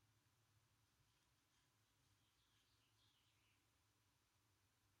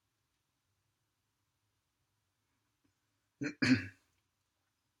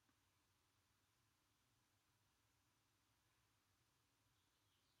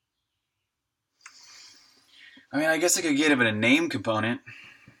 I mean, I guess I could get it in a name component.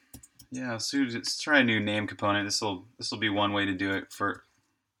 Yeah, so let's try a new name component. This will be one way to do it. For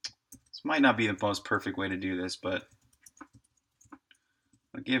this might not be the most perfect way to do this, but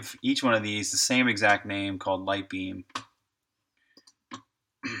I'll give each one of these the same exact name called light beam.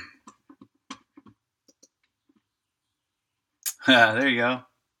 There you go.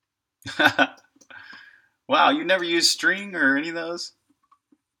 Wow, you never used string or any of those?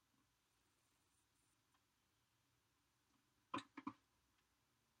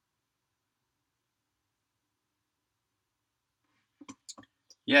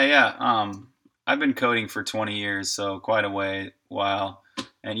 Yeah, yeah. I've been coding for 20 years, so quite a while.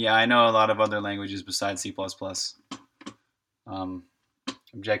 And yeah, I know a lot of other languages besides C++. Um,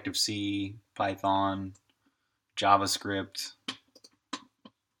 Objective C, Python, JavaScript.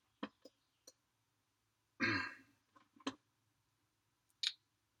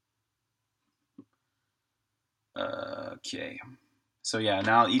 Okay. So yeah,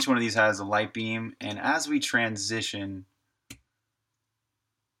 now each one of these has a light beam, and as we transition,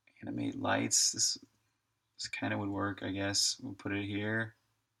 animate lights. This kind of would work, I guess. We'll put it here.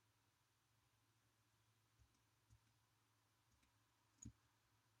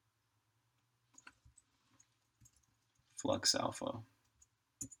 Flux alpha.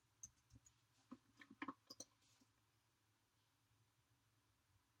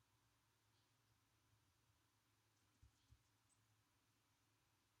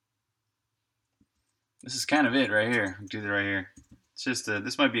 This is kind of it right here. I'll do it right here. It's just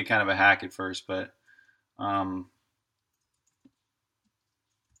this might be kind of a hack at first, but um,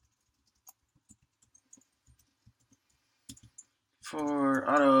 For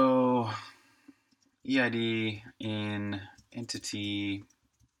auto EID in entity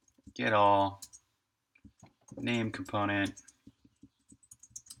get all name component,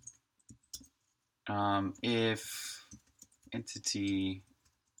 if entity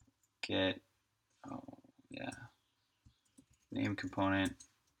get name component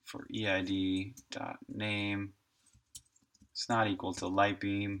for EID dot name, it's not equal to light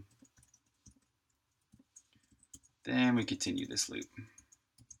beam, then we continue this loop.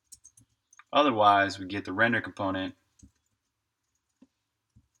 Otherwise, we get the render component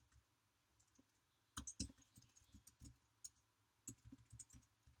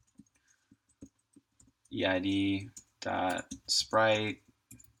EID dot sprite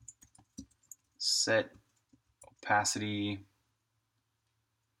set opacity.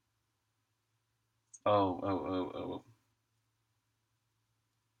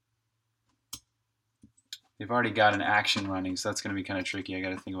 They've already got an action running, so that's going to be kind of tricky. I got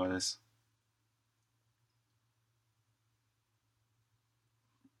to think about this.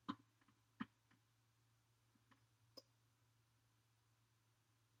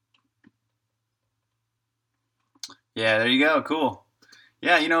 Yeah, there you go. Cool.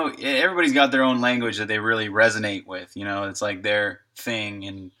 Yeah, you know, everybody's got their own language that they really resonate with. You know, it's like their thing.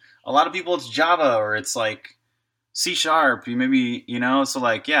 And a lot of people, it's Java or it's like C#. Maybe, you know, so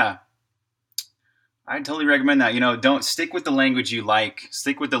like, yeah, I totally recommend that. You know, don't stick with the language you like.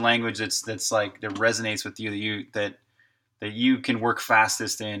 Stick with the language that's like that resonates with you. That you can work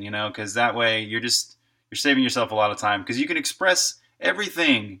fastest in. You know, because that way you're saving yourself a lot of time because you can express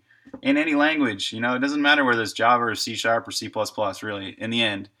everything in any language. You know, it doesn't matter whether it's Java or C# or C++. Really, in the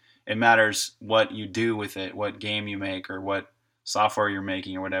end, it matters what you do with it, what game you make, or what software you're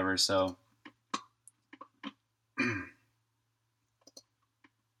making, or whatever. So.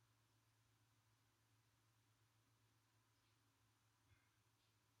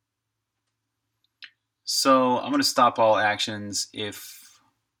 So I'm going to stop all actions if,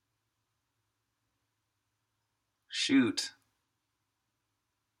 shoot,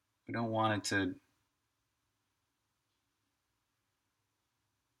 we don't want it to,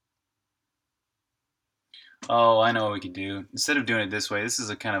 oh, I know what we could do. Instead of doing it this way, this is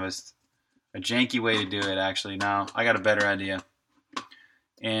a kind of a janky way to do it actually. Now, I got a better idea.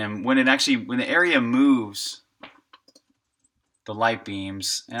 And when the area moves the light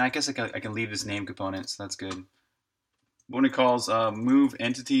beams, and I guess I can leave this name component, so that's good. When it calls move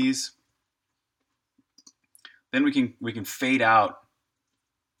entities, then we can fade out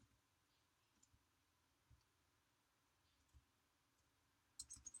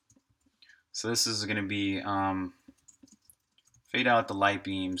so this is going to be fade out the light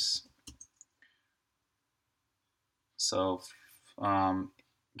beams. So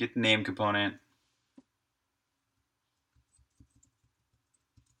get the name component,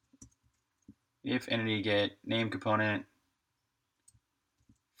 if entity get name component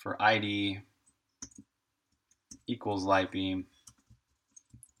for ID equals light beam,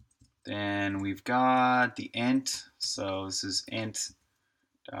 then we've got the int, so this is int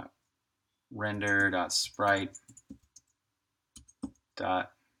dot render dot sprite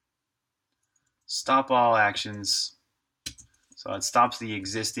dot stop all actions. So it stops the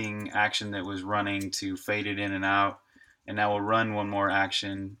existing action that was running to fade it in and out, and now we'll run one more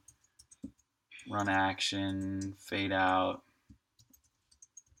action. Run action, fade out,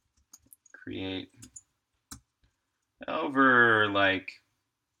 create over like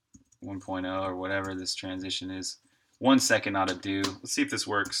 1.0 or whatever this transition is. 1 second ought to do. Let's see if this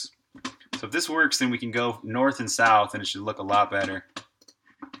works. So if this works, then we can go north and south and it should look a lot better.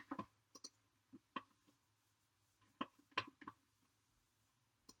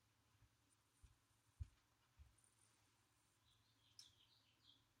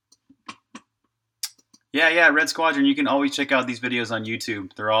 Yeah, Red Squadron, you can always check out these videos on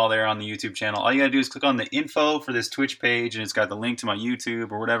YouTube. They're all there on the YouTube channel. All you gotta do is click on the info for this Twitch page, and it's got the link to my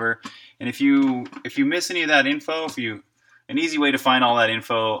YouTube or whatever. And if you miss any of that info, an easy way to find all that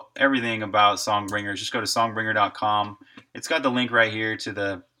info, everything about Songbringer, just go to songbringer.com. It's got the link right here to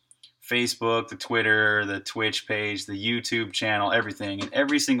the Facebook, the Twitter, the Twitch page, the YouTube channel, everything. And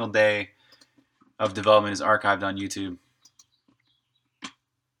every single day of development is archived on YouTube.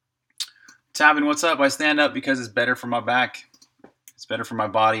 Tabin, what's up? I stand up because it's better for my back. It's better for my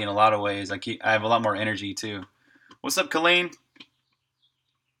body in a lot of ways. I have a lot more energy too. What's up, Colleen?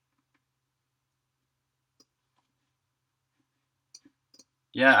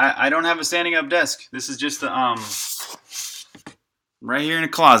 Yeah, I don't have a standing up desk. This is just right here in a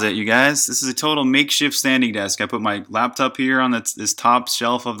closet, you guys. This is a total makeshift standing desk. I put my laptop here on this top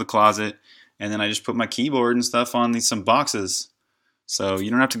shelf of the closet, and then I just put my keyboard and stuff on some boxes. So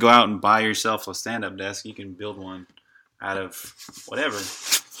you don't have to go out and buy yourself a stand-up desk. You can build one out of whatever.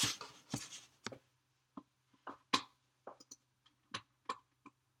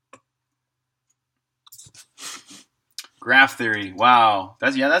 Graph theory. Wow.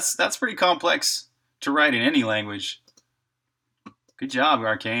 That's pretty complex to write in any language. Good job,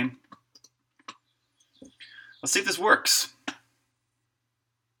 Arcane. Let's see if this works.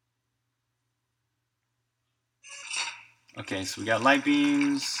 Okay, so we got light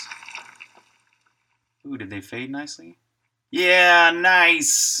beams. Ooh, did they fade nicely? Yeah,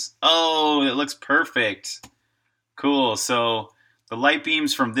 nice. Oh, it looks perfect. Cool. So the light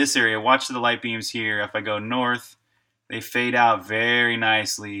beams from this area, watch the light beams here. If I go north, they fade out very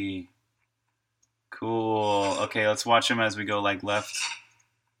nicely. Cool. Okay, let's watch them as we go like left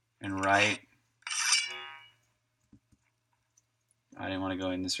and right. I didn't want to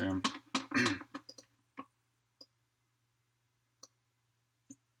go in this room.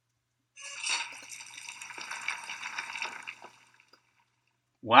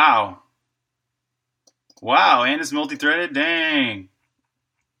 Wow. Wow, and it's multi-threaded? Dang.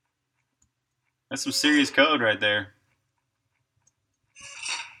 That's some serious code right there.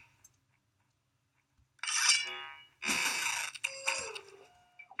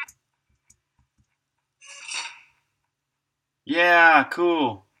 Yeah,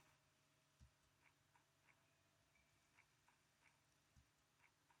 cool.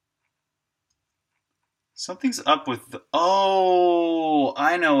 Something's up with the... Oh,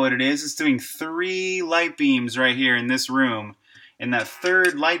 I know what it is. It's doing 3 light beams right here in this room. And that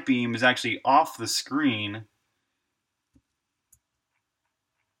third light beam is actually off the screen.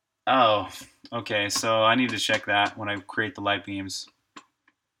 Oh, okay. So I need to check that when I create the light beams.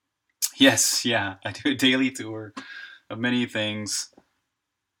 Yes, yeah. I do a daily tour of many things.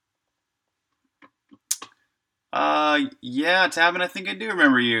 Yeah, Tabin, I think I do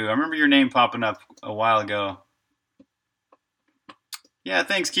remember you. I remember your name popping up a while ago. Yeah,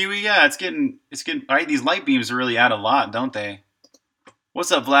 thanks, Kiwi. Yeah, it's getting. All right, these light beams really add a lot, don't they?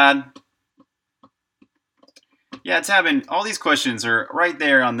 What's up, Vlad? Yeah, Tabin, all these questions are right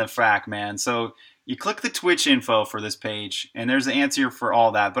there on the FAQ, man. So you click the Twitch info for this page, and there's the answer for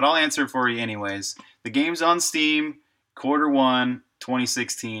all that. But I'll answer for you anyways. The game's on Steam, Q1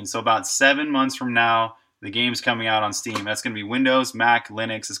 2016. So about 7 months from now, the game's coming out on Steam. That's going to be Windows, Mac,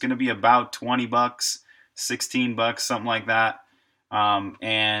 Linux. It's going to be about $20, $16, something like that. Then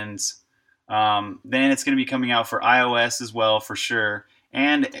it's going to be coming out for iOS as well, for sure.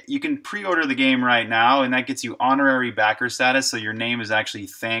 And you can pre-order the game right now, and that gets you honorary backer status. So your name is actually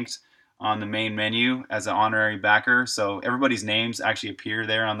thanked on the main menu as an honorary backer. So everybody's names actually appear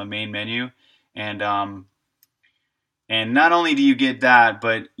there on the main menu. And not only do you get that,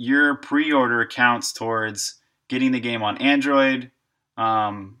 but your pre-order counts towards getting the game on Android,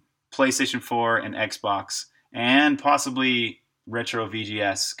 PlayStation 4, and Xbox, and possibly Retro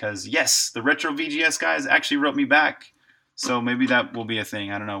VGS. Because yes, the Retro VGS guys actually wrote me back. So maybe that will be a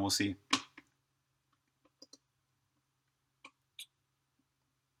thing. I don't know. We'll see.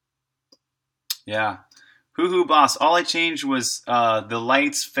 Yeah. Hoo boss. All I changed was the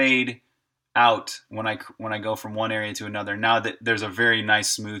lights fade out when I go from one area to another. Now that there's a very nice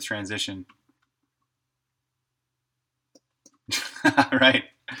smooth transition. Right.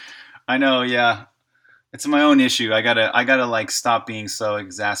 I know. Yeah. It's my own issue. I gotta like stop being so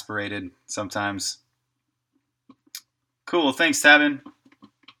exasperated sometimes. Cool. Thanks, Tabin.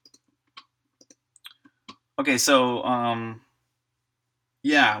 Okay, so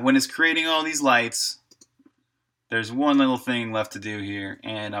yeah, when it's creating all these lights, there's one little thing left to do here,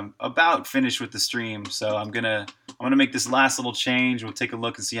 and I'm about finished with the stream. So I'm gonna make this last little change. We'll take a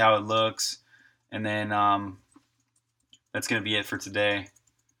look and see how it looks, and then that's gonna be it for today.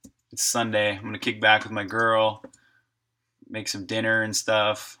 It's Sunday. I'm gonna kick back with my girl, make some dinner and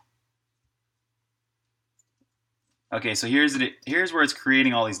stuff. Okay, so here's where it's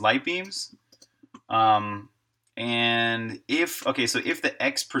creating all these light beams. And if the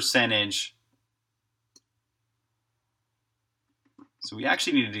X percentage, so we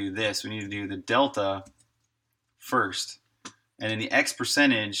actually need to do this. We need to do the delta first, and then the X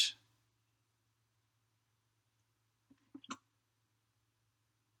percentage.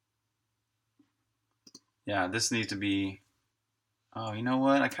 Yeah, this needs to be. Oh, you know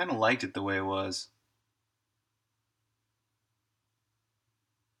what? I kind of liked it the way it was.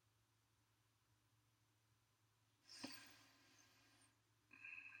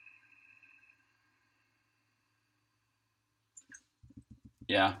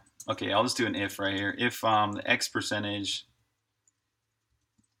 Yeah. Okay, I'll just do an if right here. If the X percentage,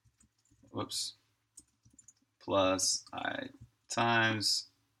 whoops, plus I times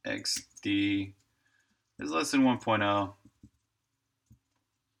XD is less than 1.0.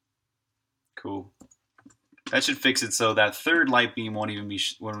 Cool. That should fix it so that third light beam won't even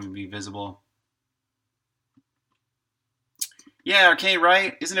be visible. Yeah, Arcane,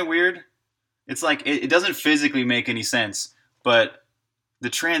 right? Isn't it weird? It's like it doesn't physically make any sense, but the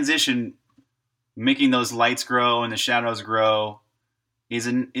transition, making those lights grow and the shadows grow,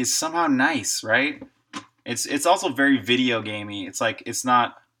 is somehow nice, right? It's also very video gamey. It's like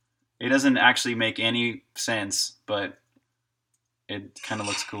it doesn't actually make any sense, but it kind of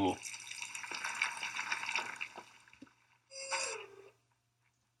looks cool.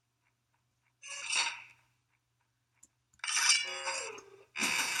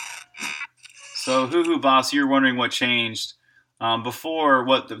 So, Hoo Boss, you're wondering what changed. Before,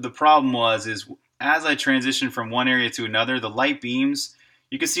 what the problem was is as I transitioned from one area to another, the light beams,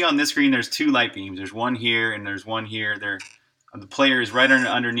 you can see on this screen there's two light beams. There's one here and there's one here. The player is right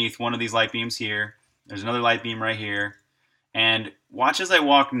underneath one of these light beams here. There's another light beam right here. And watch as I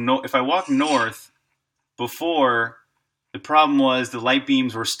walk, if I walk north, before, the problem was the light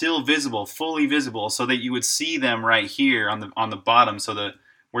beams were still visible, fully visible, so that you would see them right here on the bottom. So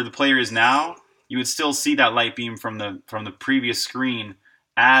where the player is now, you would still see that light beam from the previous screen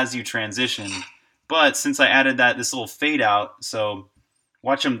as you transition. But since I added this little fade out, so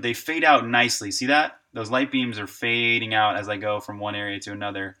watch them, they fade out nicely. See that? Those light beams are fading out as I go from one area to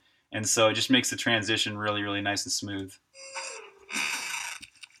another. And so it just makes the transition really, really nice and smooth.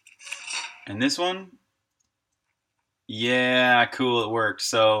 And this one, yeah, cool, it worked.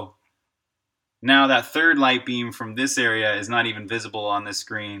 So now that third light beam from this area is not even visible on this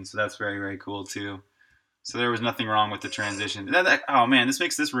screen, so that's very, very cool too. So there was nothing wrong with the transition. Oh man, this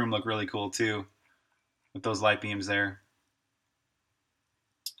makes this room look really cool too, with those light beams there.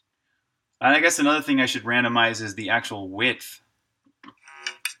 And I guess another thing I should randomize is the actual width.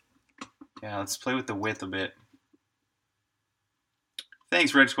 Yeah, let's play with the width a bit.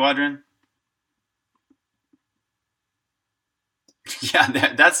 Thanks, Red Squadron. Yeah,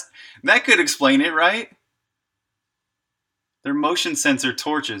 that could explain it, right? They're motion sensor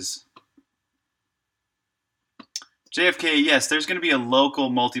torches. JFK, yes, there's going to be a local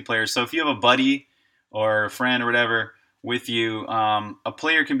multiplayer. So if you have a buddy or a friend or whatever with you, a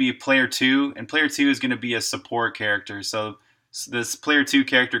player can be player 2, and player 2 is going to be a support character. So this player 2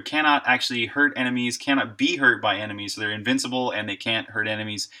 character cannot actually hurt enemies, cannot be hurt by enemies. So they're invincible and they can't hurt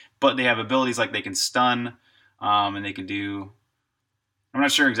enemies, but they have abilities like they can stun, and they can do... I'm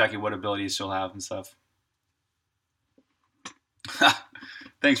not sure exactly what abilities she'll have and stuff.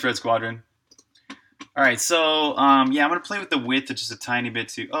 Thanks, Red Squadron. All right, so yeah, I'm going to play with the width just a tiny bit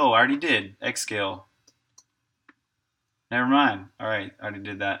too. Oh, I already did. X scale. Never mind. All right, I already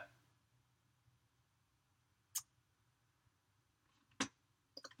did that.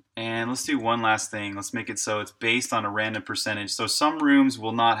 And let's do one last thing. Let's make it so it's based on a random percentage. So some rooms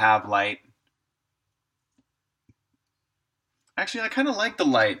will not have light. Actually, I kind of like the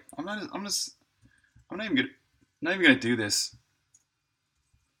light. I'm not even gonna do this.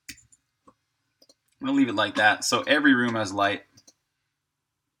 I'm gonna leave it like that. So every room has light.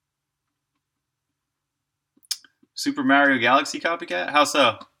 Super Mario Galaxy copycat? How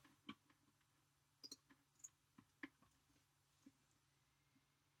so?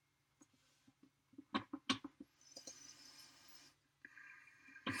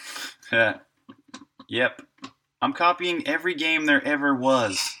 Yep. I'm copying every game there ever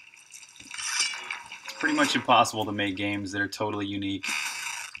was. It's pretty much impossible to make games that are totally unique.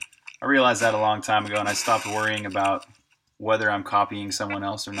 I realized that a long time ago, and I stopped worrying about whether I'm copying someone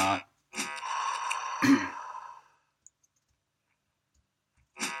else or not.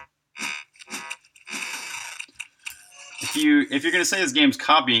 If you're going to say this game's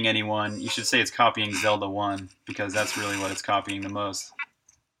copying anyone, you should say it's copying Zelda 1, because that's really what it's copying the most.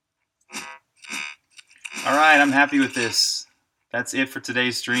 Alright, I'm happy with this. That's it for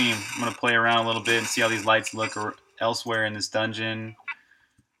today's stream. I'm going to play around a little bit and see how these lights look elsewhere in this dungeon.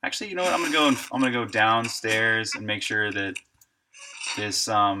 Actually, you know what? I'm gonna go downstairs and make sure that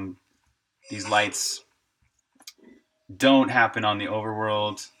these lights don't happen on the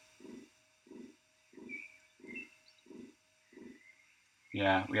overworld.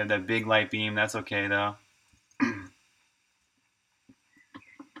 Yeah, we have that big light beam. That's okay though.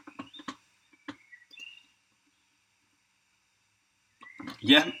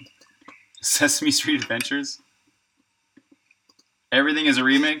 Yeah, Sesame Street Adventures. Everything is a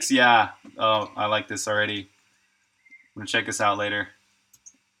remix? Yeah. Oh, I like this already. I'm going to check this out later.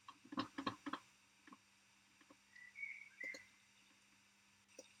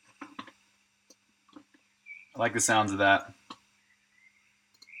 I like the sounds of that.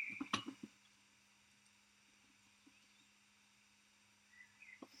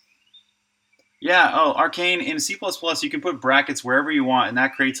 Yeah. Oh, Arcane in C++, you can put brackets wherever you want, and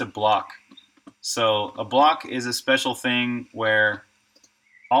that creates a block. So a block is a special thing where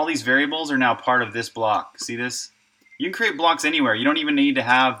all these variables are now part of this block. See this? You can create blocks anywhere. You don't even need to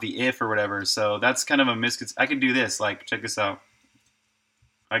have the if or whatever. So that's kind of a misconception. I could do this. Like, check this out.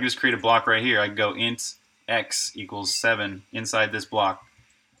 I can just create a block right here. I can go int x equals 7 inside this block.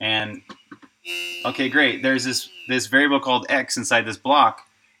 And, okay, great. There's this variable called x inside this block.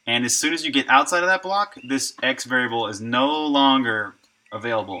 And as soon as you get outside of that block, this x variable is no longer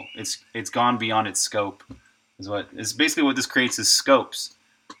available. It's gone beyond its scope. It's basically what this creates is scopes.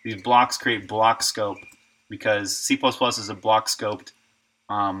 These blocks create block scope because C++ is a block scoped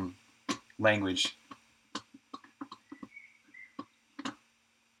language.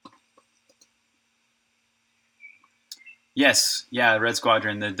 Yes, yeah, Red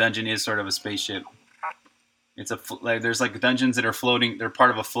Squadron. The dungeon is sort of a spaceship. It's there's like dungeons that are floating. They're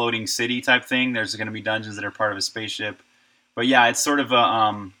part of a floating city type thing. There's going to be dungeons that are part of a spaceship. But yeah, it's sort of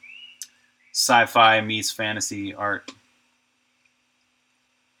a sci-fi meets fantasy art.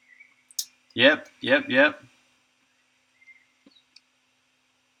 Yep.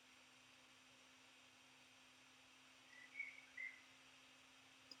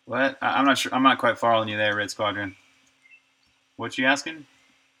 What? I'm not sure. I'm not quite following you there, Red Squadron. What you asking?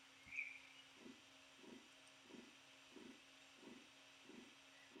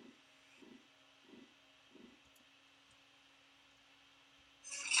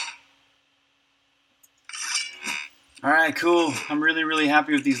 All right, cool. I'm really, really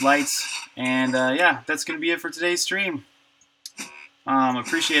happy with these lights. And yeah, that's going to be it for today's stream.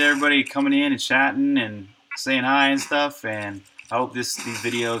 Appreciate everybody coming in and chatting and saying hi and stuff. And I hope these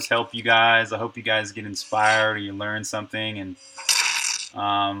videos help you guys. I hope you guys get inspired or you learn something. And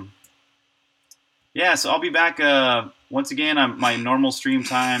yeah, so I'll be back. Once again, my normal stream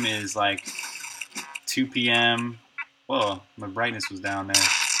time is like 2 p.m. Whoa, my brightness was down there.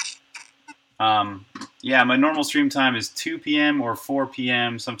 Yeah, my normal stream time is 2 p.m. or 4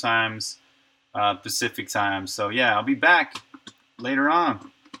 p.m. sometimes Pacific time. So yeah, I'll be back later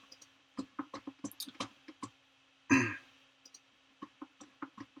on.